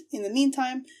figure out. In the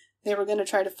meantime, they were going to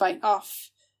try to fight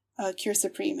off Cure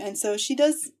Supreme. And so she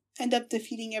does end up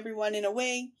defeating everyone in a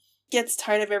way, gets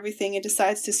tired of everything, and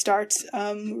decides to start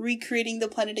recreating the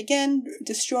planet again,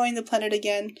 destroying the planet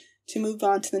again, to move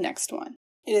on to the next one.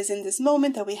 It is in this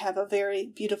moment that we have a very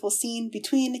beautiful scene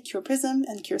between Cure Prism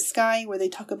and Cure Sky, where they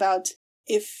talk about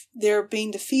if they're being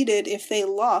defeated, if they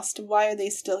lost, why are they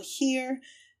still here?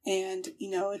 And,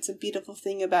 it's a beautiful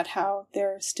thing about how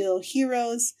they're still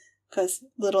heroes, because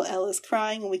little Elle is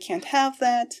crying and we can't have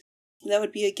that. That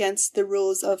would be against the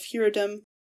rules of herodom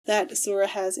that Sora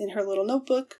has in her little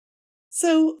notebook.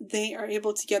 So they are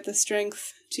able to get the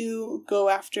strength to go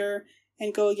after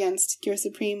and go against Cure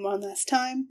Supreme one last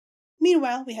time.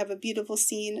 Meanwhile, we have a beautiful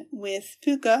scene with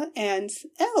Puka and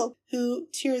Elle, who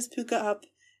cheers Puka up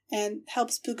and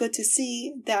helps Puka to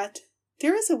see that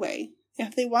there is a way.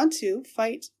 If they want to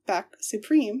fight back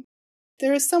Supreme,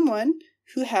 there is someone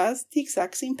who has the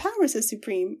exact same powers as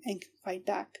Supreme and can fight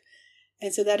back.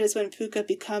 And so that is when Puka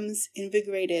becomes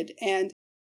invigorated. And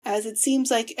as it seems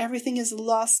like everything is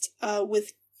lost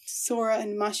with Sora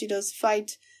and Mashido's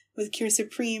fight with Cure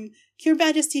Supreme, Cure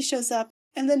Majesty shows up,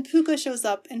 and then Puka shows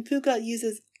up, and Puka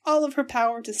uses all of her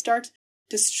power to start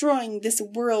destroying this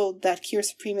world that Cure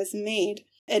Supreme has made.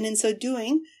 And in so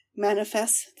doing,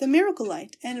 manifests the Miracle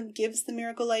Light, and gives the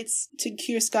Miracle Lights to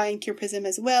Cure Sky and Cure Prism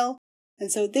as well.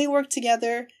 And so they work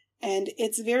together, and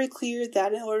it's very clear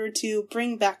that in order to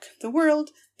bring back the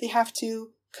world, they have to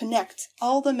connect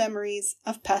all the memories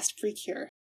of past PreCure.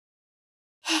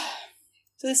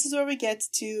 So this is where we get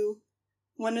to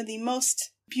one of the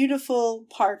most beautiful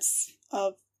parts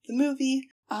of the movie,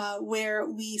 where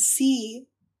we see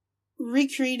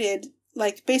recreated,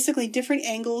 like, basically different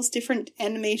angles, different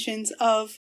animations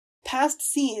of past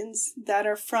scenes that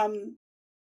are from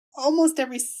almost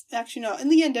every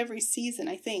season,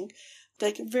 I think.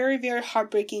 Like, very, very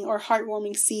heartbreaking or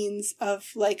heartwarming scenes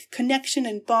of, like, connection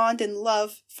and bond and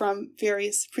love from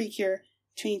various PreCure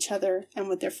between each other and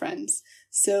with their friends.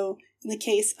 So, in the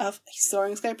case of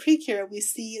Soaring Sky PreCure, we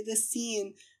see this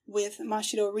scene with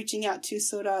Mashido reaching out to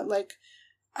Sora, like,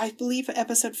 I believe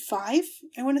episode 5,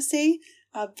 I want to say,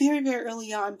 very, very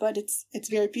early on, but it's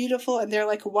very beautiful, and they're,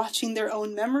 like, watching their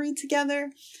own memory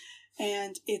together,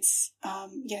 and it's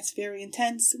very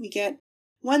intense. We get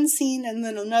one scene and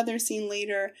then another scene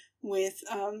later with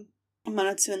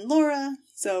Manatsu and Laura,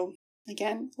 so,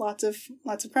 again, lots of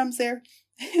crumbs there.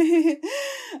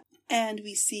 And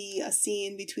we see a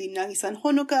scene between Nagisa and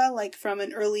Honoka, like from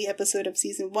an early episode of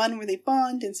season 1 where they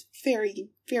bond. It's very,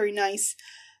 very nice.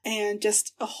 And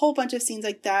just a whole bunch of scenes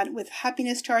like that. With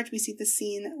Happiness Charge, we see the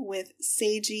scene with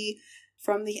Seiji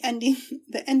from the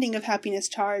ending of Happiness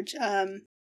Charge,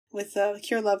 with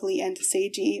Cure Lovely and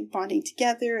Seiji bonding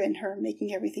together and her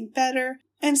making everything better,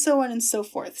 and so on and so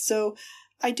forth. So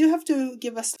I do have to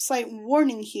give a slight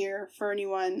warning here for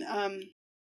anyone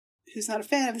who's not a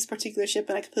fan of this particular ship,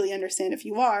 and I completely understand if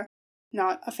you are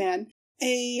not a fan.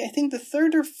 I think the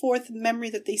third or fourth memory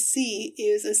that they see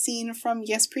is a scene from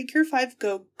Yes PreCure 5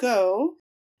 Go Go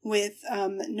with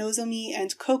Nozomi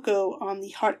and Coco on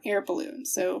the hot air balloon.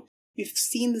 So you've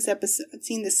seen this episode,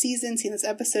 seen this season, seen this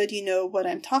episode, you know what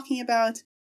I'm talking about.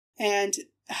 And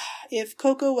if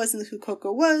Coco wasn't who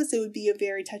Coco was, it would be a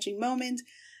very touching moment.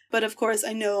 But of course,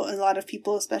 I know a lot of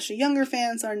people, especially younger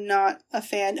fans, are not a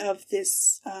fan of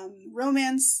this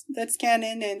romance that's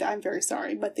canon, and I'm very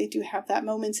sorry, but they do have that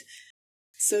moment.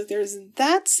 So there's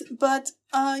that, but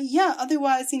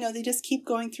otherwise, they just keep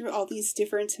going through all these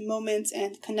different moments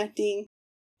and connecting,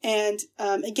 and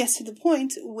it gets to the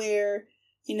point where,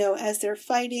 as they're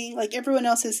fighting, like everyone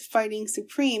else is fighting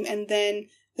Supreme, and then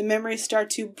the memories start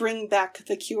to bring back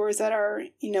the cures that are,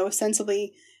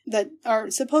 that are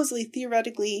supposedly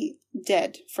theoretically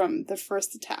dead from the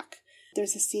first attack.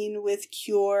 There's a scene with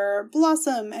Cure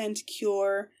Blossom and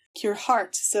Cure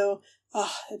Heart, so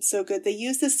it's so good. They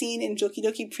use the scene in Doki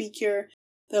Doki PreCure,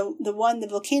 the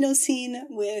volcano scene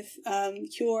with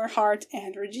Cure, Heart,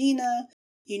 and Regina.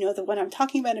 You know the one I'm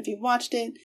talking about if you've watched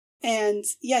it. And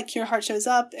Cure Heart shows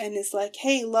up and is like,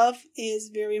 hey, love is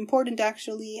very important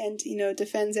actually, and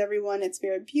defends everyone. It's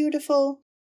very beautiful.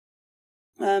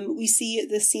 We see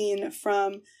the scene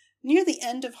from near the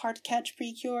end of Heart Catch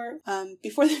PreCure,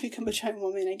 before they become a giant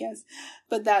woman, I guess.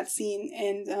 But that scene,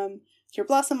 and Cure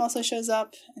Blossom also shows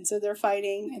up, and so they're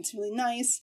fighting. It's really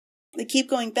nice. They keep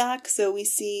going back, so we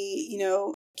see,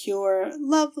 Cure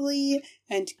Lovely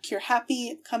and Cure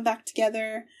Happy come back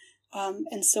together,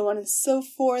 and so on and so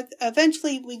forth.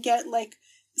 Eventually, we get,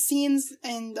 scenes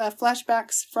and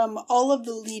flashbacks from all of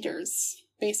the leaders,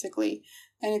 basically.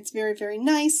 And it's very, very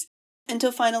nice,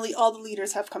 until finally all the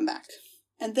leaders have come back.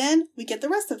 And then we get the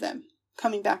rest of them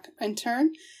coming back in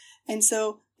turn. And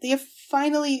so they have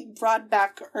finally brought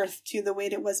back Earth to the way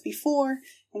it was before,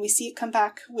 and we see it come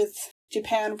back with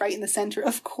Japan right in the center,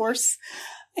 of course.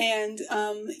 And,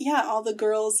 all the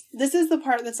girls, this is the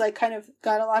part that's, kind of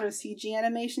got a lot of CG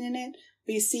animation in it,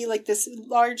 where you see, this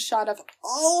large shot of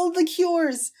all the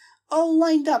cures all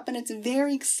lined up, and it's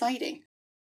very exciting.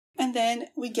 And then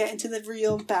we get into the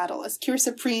real battle, as Cure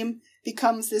Supreme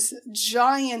becomes this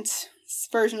giant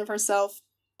version of herself,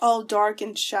 all dark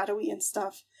and shadowy and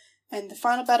stuff. And the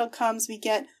final battle comes, we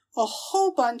get a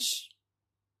whole bunch,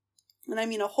 and I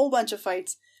mean a whole bunch of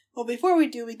fights. But before we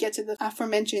do, we get to the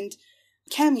aforementioned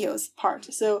cameos part.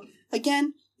 So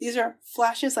again, these are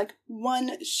flashes, like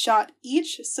one shot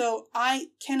each. So I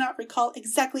cannot recall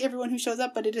exactly everyone who shows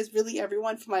up, but it is really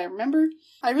everyone from what I remember.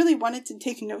 I really wanted to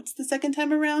take notes the second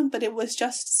time around, but it was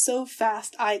just so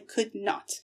fast I could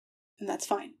not. And that's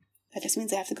fine. That just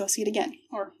means I have to go see it again,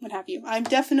 or what have you. I'm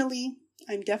definitely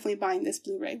buying this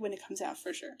Blu-ray when it comes out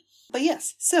for sure. But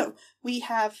yes, so we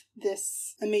have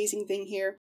this amazing thing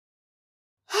here.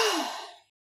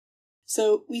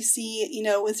 So we see,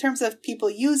 in terms of people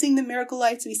using the miracle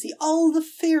lights, we see all the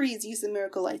fairies use the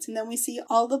miracle lights, and then we see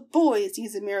all the boys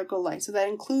use the miracle lights. So that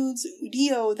includes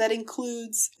Rio, that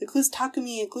includes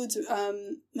Takumi, includes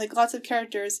lots of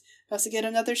characters. We also get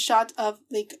another shot of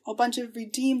a bunch of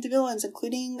redeemed villains,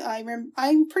 including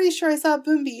I'm pretty sure I saw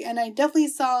Boombi, and I definitely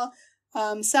saw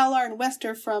Salar and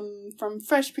Wester from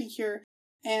Fresh PreCure.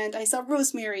 And I saw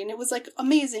Rosemary, and it was,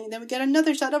 amazing. And then we get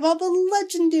another shot of all the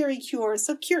legendary Cures.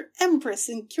 So Cure Empress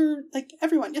and Cure,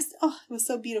 everyone. Just, it was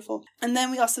so beautiful. And then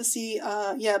we also see,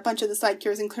 a bunch of the side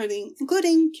Cures, including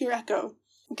Cure Echo.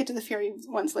 We'll get to the fairy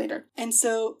ones later. And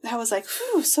so that was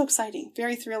so exciting.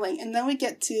 Very thrilling. And then we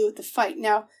get to the fight.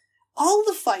 Now, all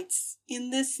the fights in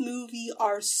this movie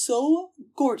are so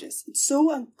gorgeous. It's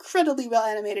so incredibly well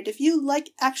animated. If you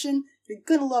like action, you're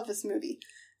gonna love this movie.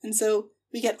 And so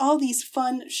we get all these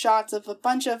fun shots of a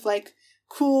bunch of,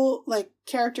 cool,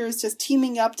 characters just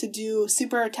teaming up to do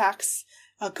super attacks,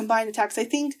 combined attacks. I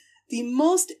think the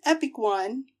most epic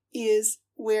one is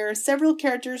where several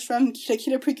characters from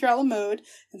Kita PreCure a la Mode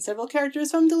and several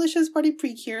characters from Delicious Party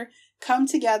PreCure come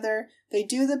together. They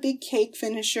do the big cake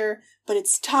finisher, but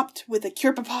it's topped with a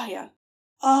Cure Papaya.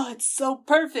 Oh, it's so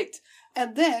perfect!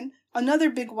 And then another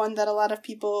big one that a lot of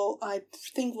people, I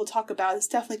think, will talk about, is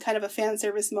definitely kind of a fan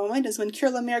service moment, is when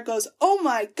Cure La Mer goes, "Oh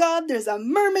my god, there's a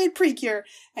mermaid PreCure!"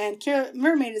 And Cure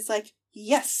Mermaid is like,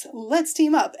 "Yes, let's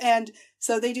team up." And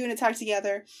so they do an attack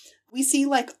together. We see,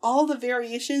 all the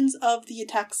variations of the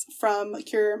attacks from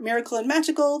Cure Miracle and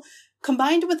Magical,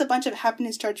 combined with a bunch of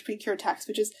Happiness Charge PreCure attacks,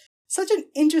 which is such an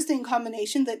interesting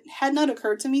combination that had not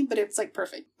occurred to me, but it's,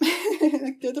 perfect.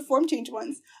 They're the form change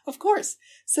ones, of course.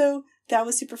 So that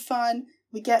was super fun.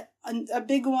 We get a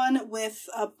big one with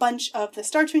a bunch of the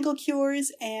Star Twinkle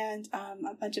Cures and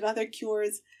a bunch of other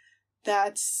Cures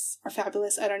that are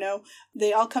fabulous. I don't know.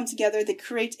 They all come together. They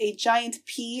create a giant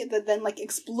P that then,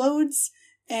 explodes.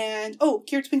 And,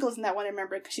 Cure Twinkle's in that one, I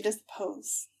remember, because she does the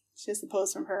pose. She does the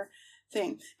pose from her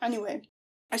thing. Anyway,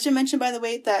 I should mention, by the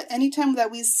way, that anytime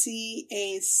that we see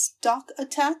a stock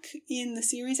attack in the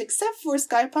series, except for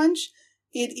Sky Punch,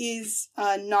 it is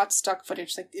not stock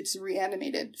footage. It's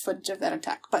reanimated footage of that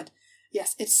attack. But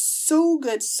yes, it's so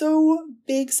good, so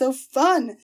big, so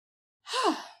fun.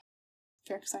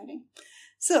 Very exciting.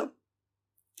 So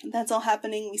that's all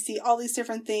happening. We see all these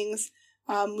different things.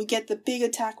 We get the big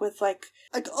attack with a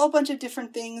whole bunch of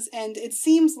different things, and it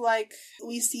seems like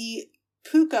we see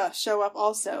Puka show up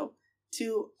also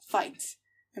to fight.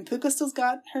 And Puka still's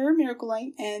got her Miracle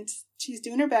Light, and she's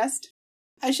doing her best.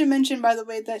 I should mention, by the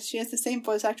way, that she has the same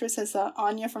voice actress as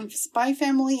Anya from Spy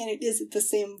Family, and it is the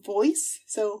same voice,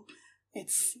 so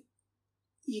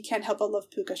you can't help but love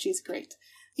Puka. She's great.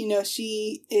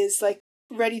 She is,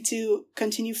 ready to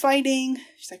continue fighting.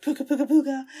 She's like, "Puka, Puka,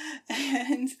 Puka,"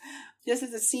 and just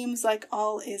as it seems like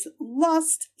all is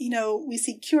lost, we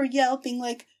see Cure yelping,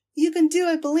 "You can do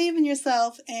it, believe in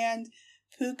yourself," and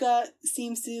Puka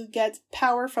seems to get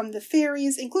power from the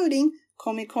fairies, including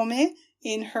Kome Kome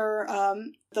in her,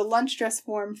 the lunch dress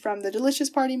form from the Delicious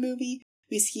Party movie.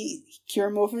 We see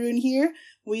Cure Mofuruun here.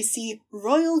 We see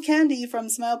Royal Candy from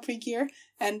Smile PreCure,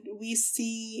 and we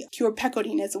see Cure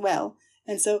Pecorine as well.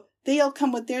 And so they all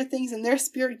come with their things, and their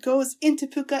spirit goes into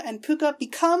Puka, and Puka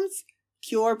becomes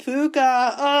Cure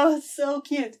Puka. Oh, it's so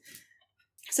cute.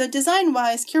 So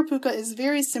design-wise, Cure Puka is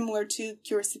very similar to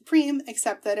Cure Supreme,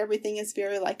 except that everything is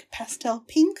very, pastel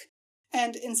pink.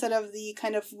 And instead of the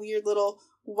kind of weird little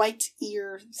white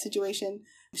ear situation,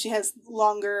 she has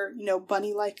longer,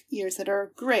 bunny-like ears that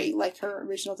are gray, like her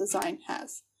original design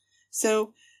has.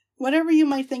 So whatever you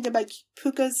might think about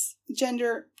Puka's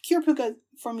gender, Cure Puka,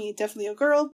 for me, definitely a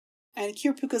girl. And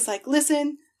Cure Puka's like,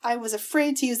 "Listen, I was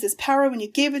afraid to use this power when you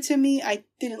gave it to me. I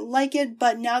didn't like it,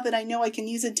 but now that I know I can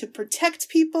use it to protect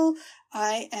people,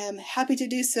 I am happy to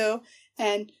do so."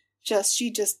 And she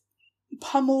just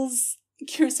pummels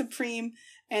Cure Supreme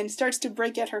and starts to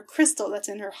break at her crystal that's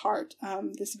in her heart,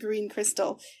 this green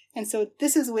crystal. And so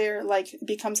this is where, it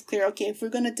becomes clear, okay, if we're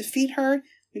going to defeat her,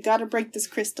 We gotta break this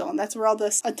crystal. And that's where all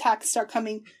the attacks start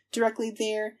coming directly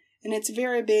there. And it's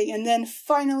very big. And then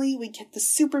finally we get the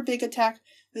super big attack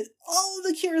with all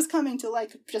the cures coming to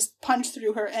like just punch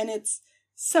through her. And it's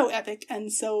so epic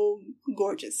and so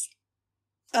gorgeous.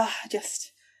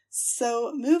 Just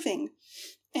so moving.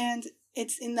 And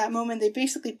it's in that moment they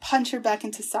basically punch her back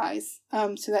into size,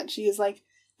 so that she is like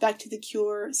back to the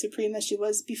Cure Supreme that she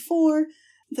was before.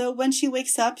 Though when she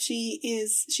wakes up, she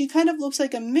kind of looks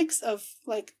like a mix of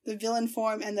like the villain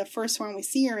form and the first form we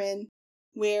see her in,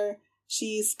 where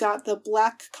she's got the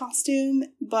black costume,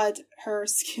 but her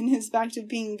skin is back to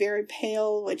being very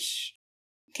pale, which,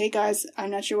 okay guys,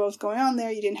 I'm not sure what was going on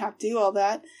there. You didn't have to do all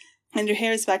that. And her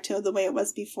hair is back to the way it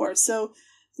was before. So,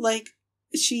 like,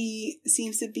 she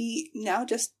seems to be now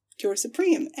just Cure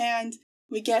Supreme. And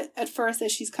we get, at first,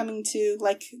 as she's coming to,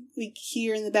 like, we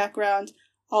hear in the background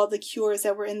all the cures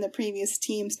that were in the previous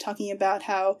teams talking about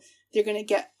how they're going to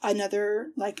get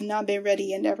another, like, Nabe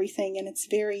ready and everything. And it's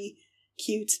very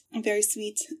cute and very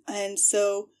sweet. And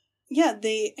so, yeah,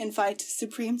 they invite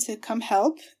Supreme to come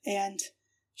help. And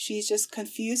she's just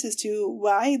confused as to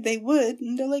why they would.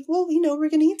 And they're like, well, we're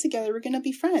going to eat together. We're going to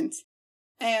be friends.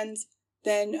 And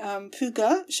then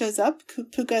Puka shows up.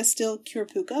 Puka is still Cure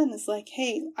Puka. And is like,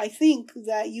 hey, I think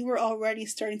that you were already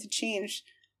starting to change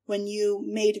when you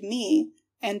made me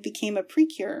and became a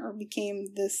PreCure or became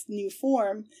this new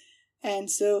form. And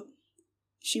so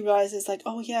she realizes like,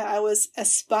 oh yeah, I was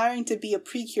aspiring to be a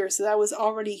PreCure. So that was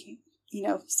already,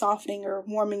 softening or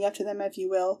warming up to them, if you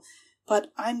will.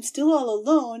 But I'm still all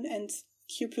alone, and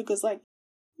Kyopuka's like,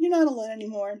 you're not alone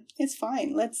anymore. It's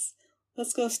fine. Let's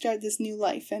go start this new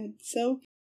life. And so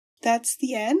that's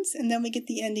the end. And then we get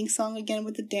the ending song again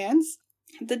with the dance.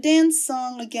 The dance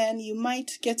song, again, you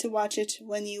might get to watch it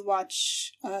when you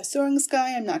watch Soaring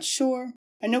Sky. I'm not sure.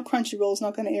 I know Crunchyroll's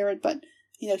not going to air it, but,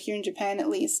 here in Japan at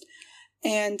least.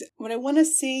 And what I want to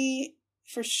say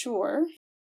for sure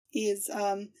is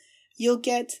you'll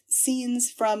get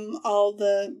scenes from all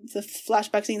the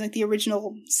flashback scenes, like the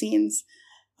original scenes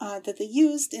that they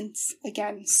used. And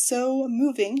again, so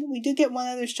moving. We did get one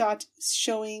other shot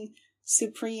showing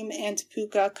Supreme and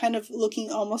Puka kind of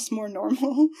looking almost more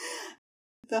normal.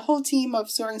 The whole team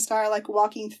of Soaring Sky are like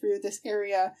walking through this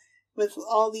area with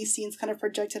all these scenes kind of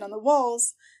projected on the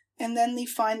walls. And then they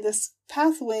find this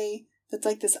pathway that's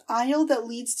like this aisle that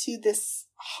leads to this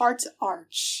heart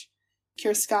arch.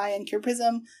 Cure Sky and Cure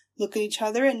Prism look at each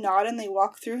other and nod, and they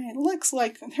walk through, and it looks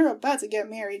like they're about to get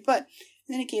married. But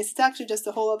in any case, it's actually just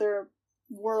a whole other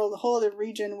world, a whole other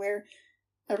region where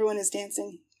everyone is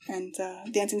dancing and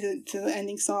dancing to the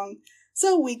ending song.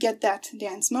 So we get that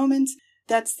dance moment.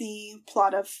 That's the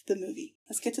plot of the movie.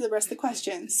 Let's get to the rest of the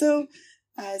questions. So,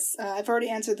 as I've already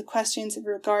answered the questions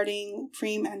regarding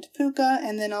Preem and Puka,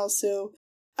 and then also,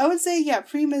 I would say, yeah,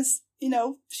 Preem is,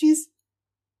 she's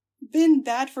been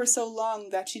bad for so long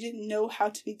that she didn't know how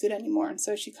to be good anymore. And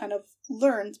so she kind of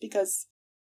learned because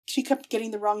she kept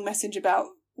getting the wrong message about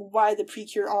why the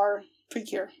PreCure are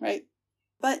PreCure, right?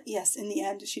 But yes, in the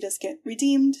end, she does get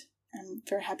redeemed. I'm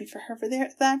very happy for her for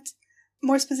that.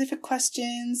 More specific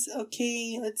questions.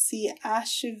 Okay, let's see.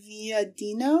 Ashvia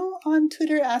Dino on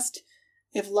Twitter asked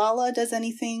if Lala does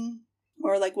anything,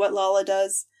 or like what Lala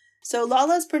does. So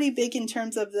Lala is pretty big in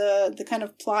terms of the kind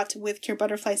of plot with Cure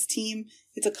Butterfly's team.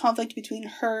 It's a conflict between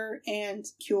her and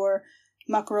Cure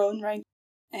Macaron, right?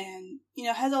 And,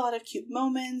 has a lot of cute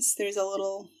moments. There's a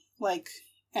little, like,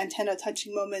 antenna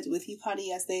touching moment with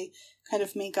Yukari as they kind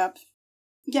of make up.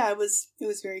 Yeah, it was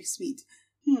very sweet.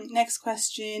 Next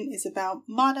question is about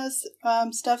Mana's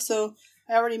stuff. So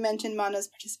I already mentioned Mana's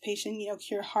participation,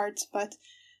 Cure Heart, but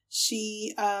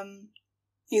she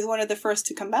is one of the first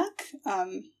to come back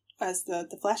as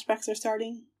the flashbacks are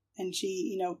starting, and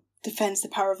she, defends the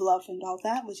power of love and all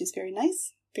that, which is very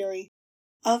nice. Very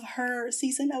of her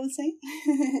season, I would say.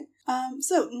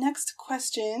 So next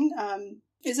question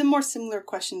is a more similar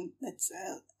question that's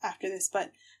after this,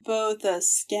 but both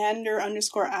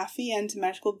Scander_Afi and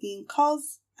Magical Being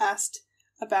Calls asked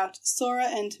about Sora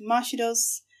and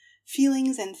Mashiro's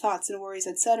feelings and thoughts and worries,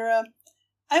 etc.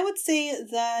 I would say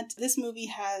that this movie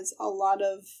has a lot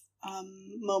of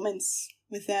moments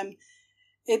with them.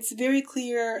 It's very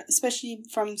clear, especially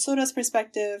from Sora's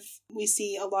perspective, we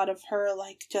see a lot of her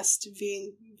like just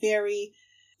being very,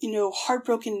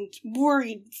 heartbroken,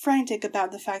 worried, frantic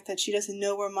about the fact that she doesn't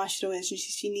know where Mashiro is and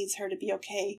she needs her to be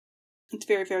okay. It's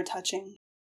very, very touching.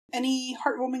 Any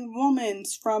heartwarming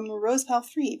moments from Rosepal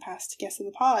 3, past guest of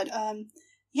the pod?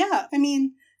 Yeah,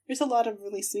 there's a lot of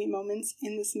really sweet moments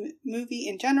in this movie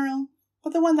in general,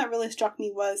 but the one that really struck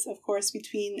me was, of course,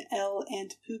 between Elle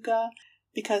and Puka,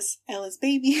 because Elle is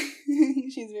baby.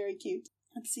 She's very cute.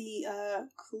 Let's see,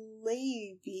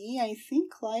 Clavey, I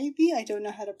think Clavey, I don't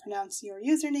know how to pronounce your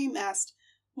username, asked,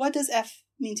 what does F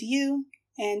mean to you?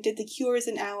 And did the Cures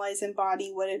and allies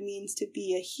embody what it means to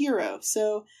be a hero?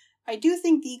 So I do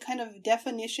think the kind of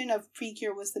definition of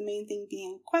PreCure was the main thing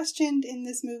being questioned in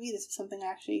this movie. This is something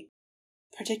I actually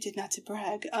predicted, not to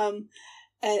brag,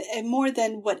 and more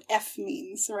than what F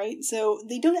means, right? So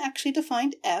they don't actually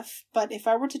define F, but if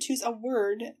I were to choose a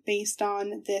word based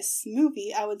on this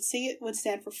movie, I would say it would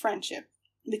stand for friendship,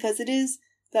 because it is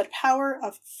that power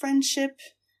of friendship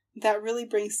that really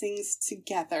brings things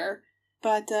together.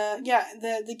 But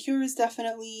the Cures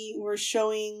definitely were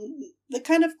showing the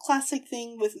kind of classic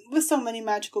thing with so many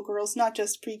magical girls, not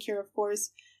just PreCure, of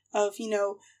course, of,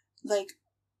 like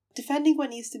defending what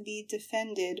needs to be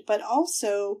defended, but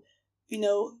also,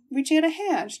 reaching out a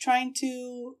hand, trying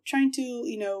to,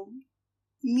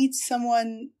 meet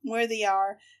someone where they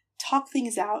are, talk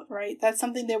things out, right? That's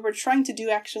something they were trying to do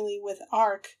actually with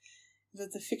Ark,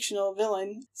 the fictional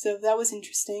villain. So that was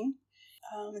interesting.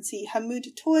 Let's see, Hamoud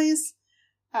Toys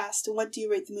asked, what do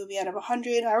you rate the movie out of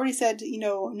 100? I already said,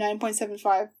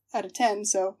 9.75 out of 10,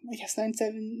 so I guess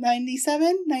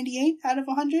 97, 98 out of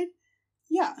 100?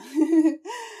 Yeah.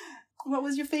 What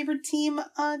was your favorite team?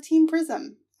 Team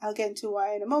Prism. I'll get into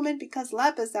why in a moment, because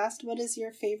Lapis asked, what is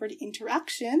your favorite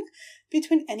interaction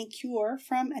between any Cure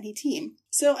from any team?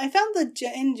 So I found that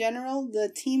in general, the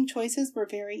team choices were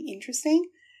very interesting,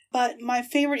 but my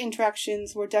favorite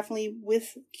interactions were definitely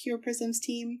with Cure Prism's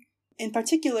team. In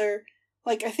particular,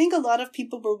 I think a lot of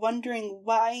people were wondering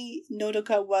why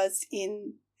Nodoka was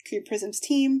in Cure Prism's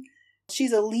team.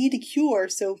 She's a lead Cure,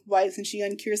 so why isn't she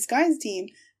on Cure Sky's team?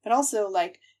 But also,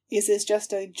 is this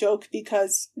just a joke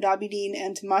because Rabidin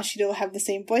and Mashido have the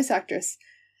same voice actress?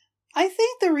 I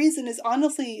think the reason is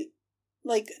honestly,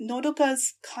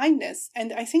 Nodoka's kindness,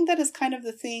 and I think that is kind of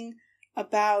the thing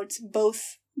about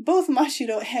both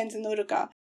Mashido and Nodoka.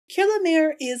 Cure La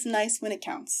Mer is nice when it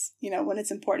counts, when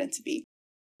it's important to be.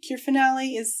 Cure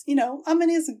Finale is, Amin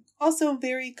is also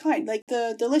very kind.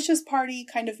 The delicious party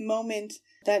kind of moment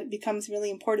that becomes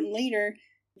really important later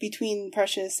between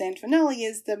Precious and Finale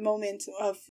is the moment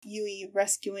of Yui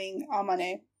rescuing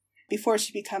Amane before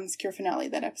she becomes Cure Finale.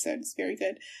 That episode is very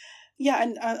good. Yeah,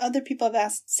 and other people have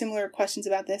asked similar questions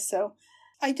about this, so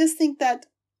I just think that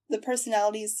the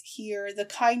personalities here, the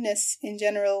kindness in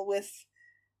general with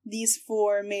these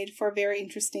four made for a very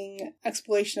interesting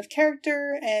exploration of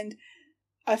character, and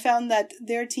I found that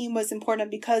their team was important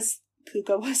because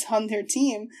Puka was on their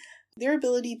team. Their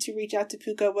ability to reach out to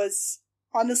Puka was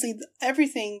honestly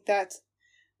everything that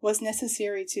was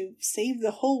necessary to save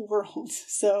the whole world.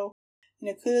 So,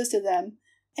 kudos to them.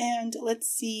 And let's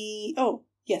see. Oh,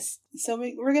 yes. So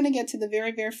we're going to get to the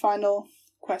very, very final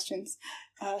questions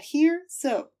here.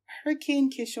 So Hurricane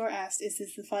Kishore asked, is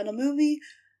this the final movie?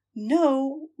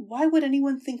 No. Why would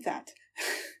anyone think that?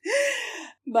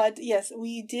 But yes,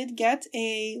 we did get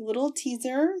a little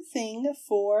teaser thing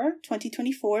for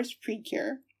 2024's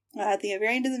PreCure. At the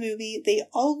very end of the movie, they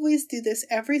always do this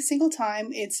every single time.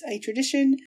 It's a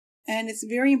tradition, and it's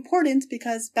very important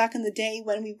because back in the day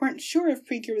when we weren't sure if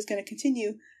PreCure was going to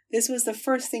continue, this was the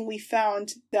first thing we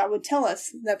found that would tell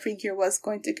us that PreCure was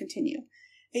going to continue.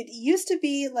 It used to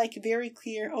be very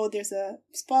clear, there's a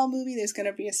fall movie, there's going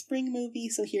to be a spring movie,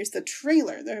 so here's the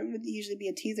trailer. There would usually be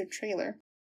a teaser trailer.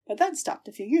 But that stopped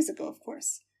a few years ago, of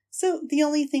course. So the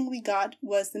only thing we got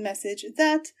was the message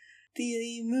that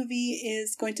the movie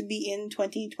is going to be in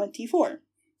 2024.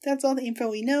 That's all the info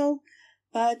we know.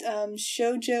 But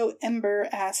Shoujo Ember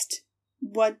asked,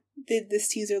 what did this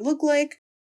teaser look like?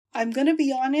 I'm going to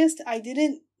be honest, I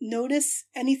didn't notice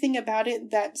anything about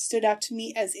it that stood out to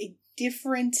me as a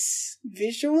different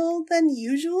visual than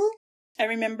usual. I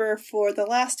remember for the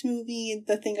last movie,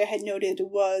 the thing I had noted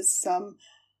was some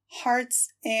hearts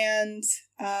and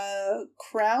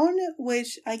crown,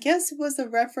 which I guess was a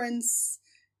reference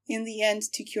in the end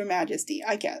to Cure Majesty.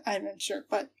 I'm not sure,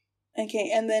 but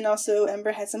okay. And then also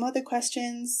Ember had some other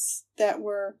questions that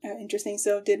were interesting.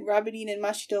 So did Rabidin and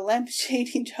Mashido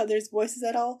lampshade each other's voices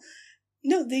at all?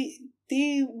 No,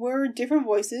 they were different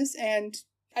voices, and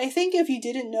I think if you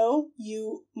didn't know,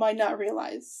 you might not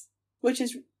realize, which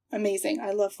is amazing.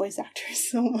 I love voice actors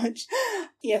so much.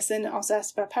 Yes, and also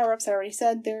asked about power-ups. I already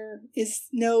said there is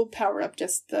no power-up,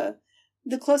 just the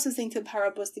closest thing to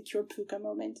power-up was the Cure Puka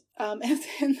moment. And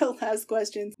then the last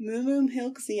question, Mumu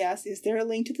Hilksy asked, is there a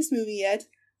link to this movie yet?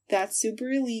 That's super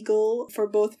illegal for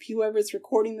both whoever's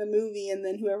recording the movie and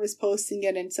then whoever's posting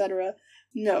it, etc.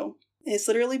 No. It's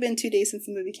literally been 2 days since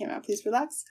the movie came out. Please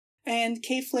relax. And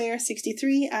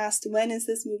KFlare63 asked, when is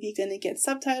this movie going to get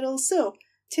subtitles? So,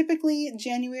 typically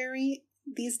January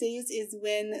these days is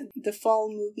when the fall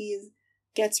movies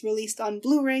gets released on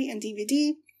Blu-ray and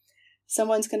DVD.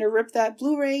 Someone's going to rip that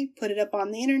Blu-ray, put it up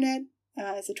on the internet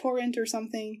as a torrent or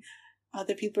something.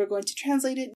 Other people are going to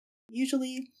translate it.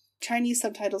 Usually Chinese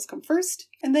subtitles come first,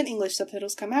 and then English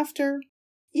subtitles come after.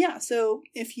 Yeah, so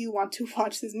if you want to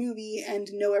watch this movie and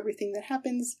know everything that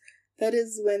happens, that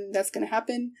is when that's going to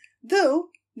happen. Though,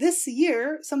 this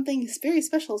year, something very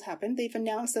special has happened. They've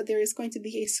announced that there is going to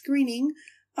be a screening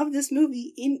of this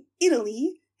movie in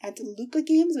Italy at Luca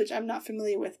Games, which I'm not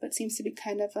familiar with, but seems to be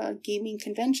kind of a gaming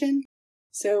convention.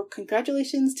 So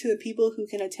congratulations to the people who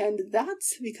can attend that,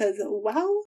 because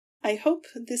wow, I hope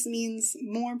this means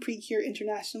more PreCure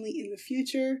internationally in the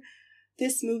future.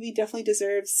 This movie definitely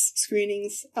deserves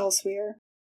screenings elsewhere.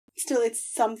 Still, it's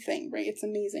something, right? It's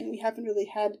amazing. We haven't really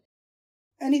had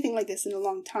anything like this in a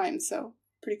long time, so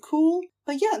pretty cool.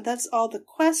 But yeah, that's all the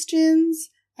questions.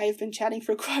 I've been chatting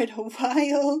for quite a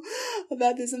while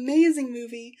about this amazing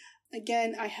movie.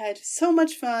 Again, I had so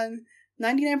much fun.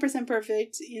 99%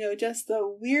 perfect. Just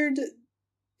the weird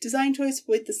design choice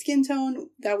with the skin tone,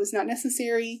 that was not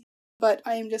necessary. But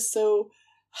I am just so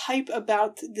hype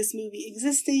about this movie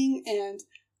existing, and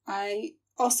I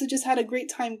also just had a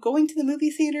great time going to the movie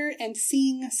theater and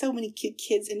seeing so many cute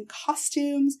kids in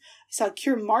costumes. I saw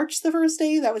Cure March the first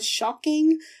day. That was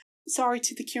shocking. Sorry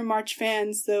to the Cure March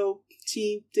fans, though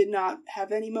she did not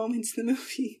have any moments in the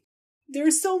movie.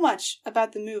 There's so much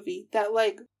about the movie that,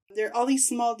 there are all these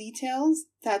small details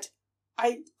that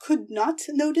I could not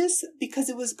notice because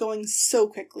it was going so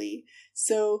quickly.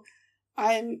 So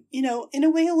I'm, in a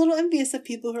way a little envious of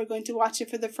people who are going to watch it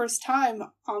for the first time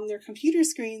on their computer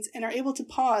screens and are able to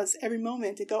pause every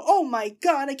moment and go, oh my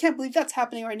god, I can't believe that's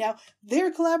happening right now.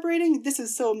 They're collaborating. This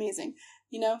is so amazing.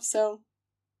 So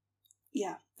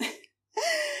yeah.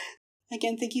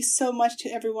 Again, thank you so much to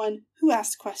everyone who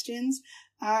asked questions.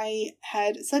 I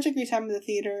had such a great time in the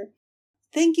theater.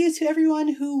 Thank you to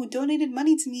everyone who donated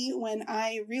money to me when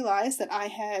I realized that I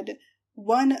had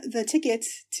won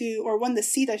the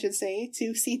seat, I should say,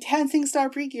 to see Dancing Star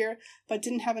PreCure, but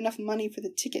didn't have enough money for the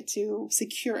ticket to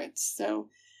secure it. So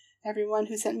everyone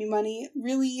who sent me money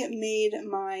really made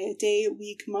my day,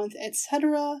 week, month,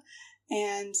 etc.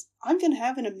 And I'm going to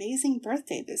have an amazing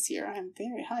birthday this year. I'm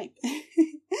very hyped.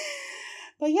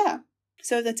 But yeah,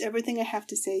 so that's everything I have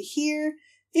to say here.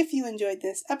 If you enjoyed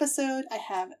this episode, I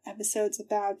have episodes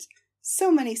about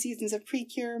so many seasons of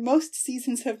PreCure, most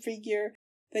seasons of PreCure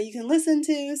that you can listen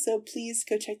to, so please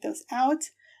go check those out.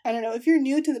 I don't know, if you're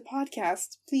new to the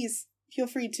podcast, please feel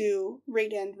free to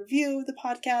rate and review the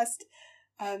podcast.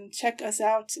 Check us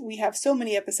out. We have so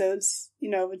many episodes.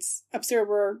 It's absurd.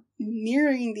 We're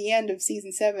nearing the end of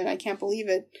season 7. I can't believe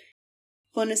it.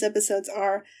 Bonus episodes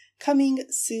are coming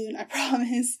soon, I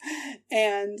promise.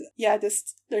 And yeah,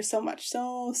 there's so much,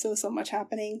 so much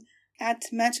happening. At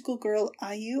Magical Girl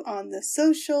Ayu on the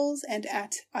socials, and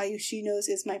at Ayushinos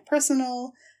is my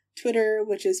personal Twitter,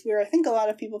 which is where I think a lot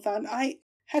of people found. I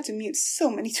had to mute so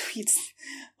many tweets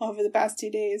over the past 2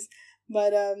 days.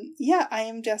 But yeah, I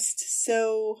am just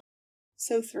so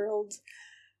thrilled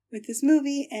with this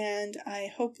movie, and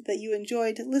I hope that you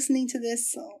enjoyed listening to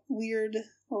this weird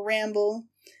ramble.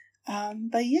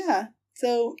 But yeah,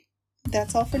 so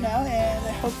that's all for now, and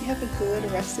I hope you have a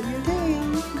good rest of your day.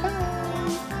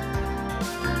 Bye!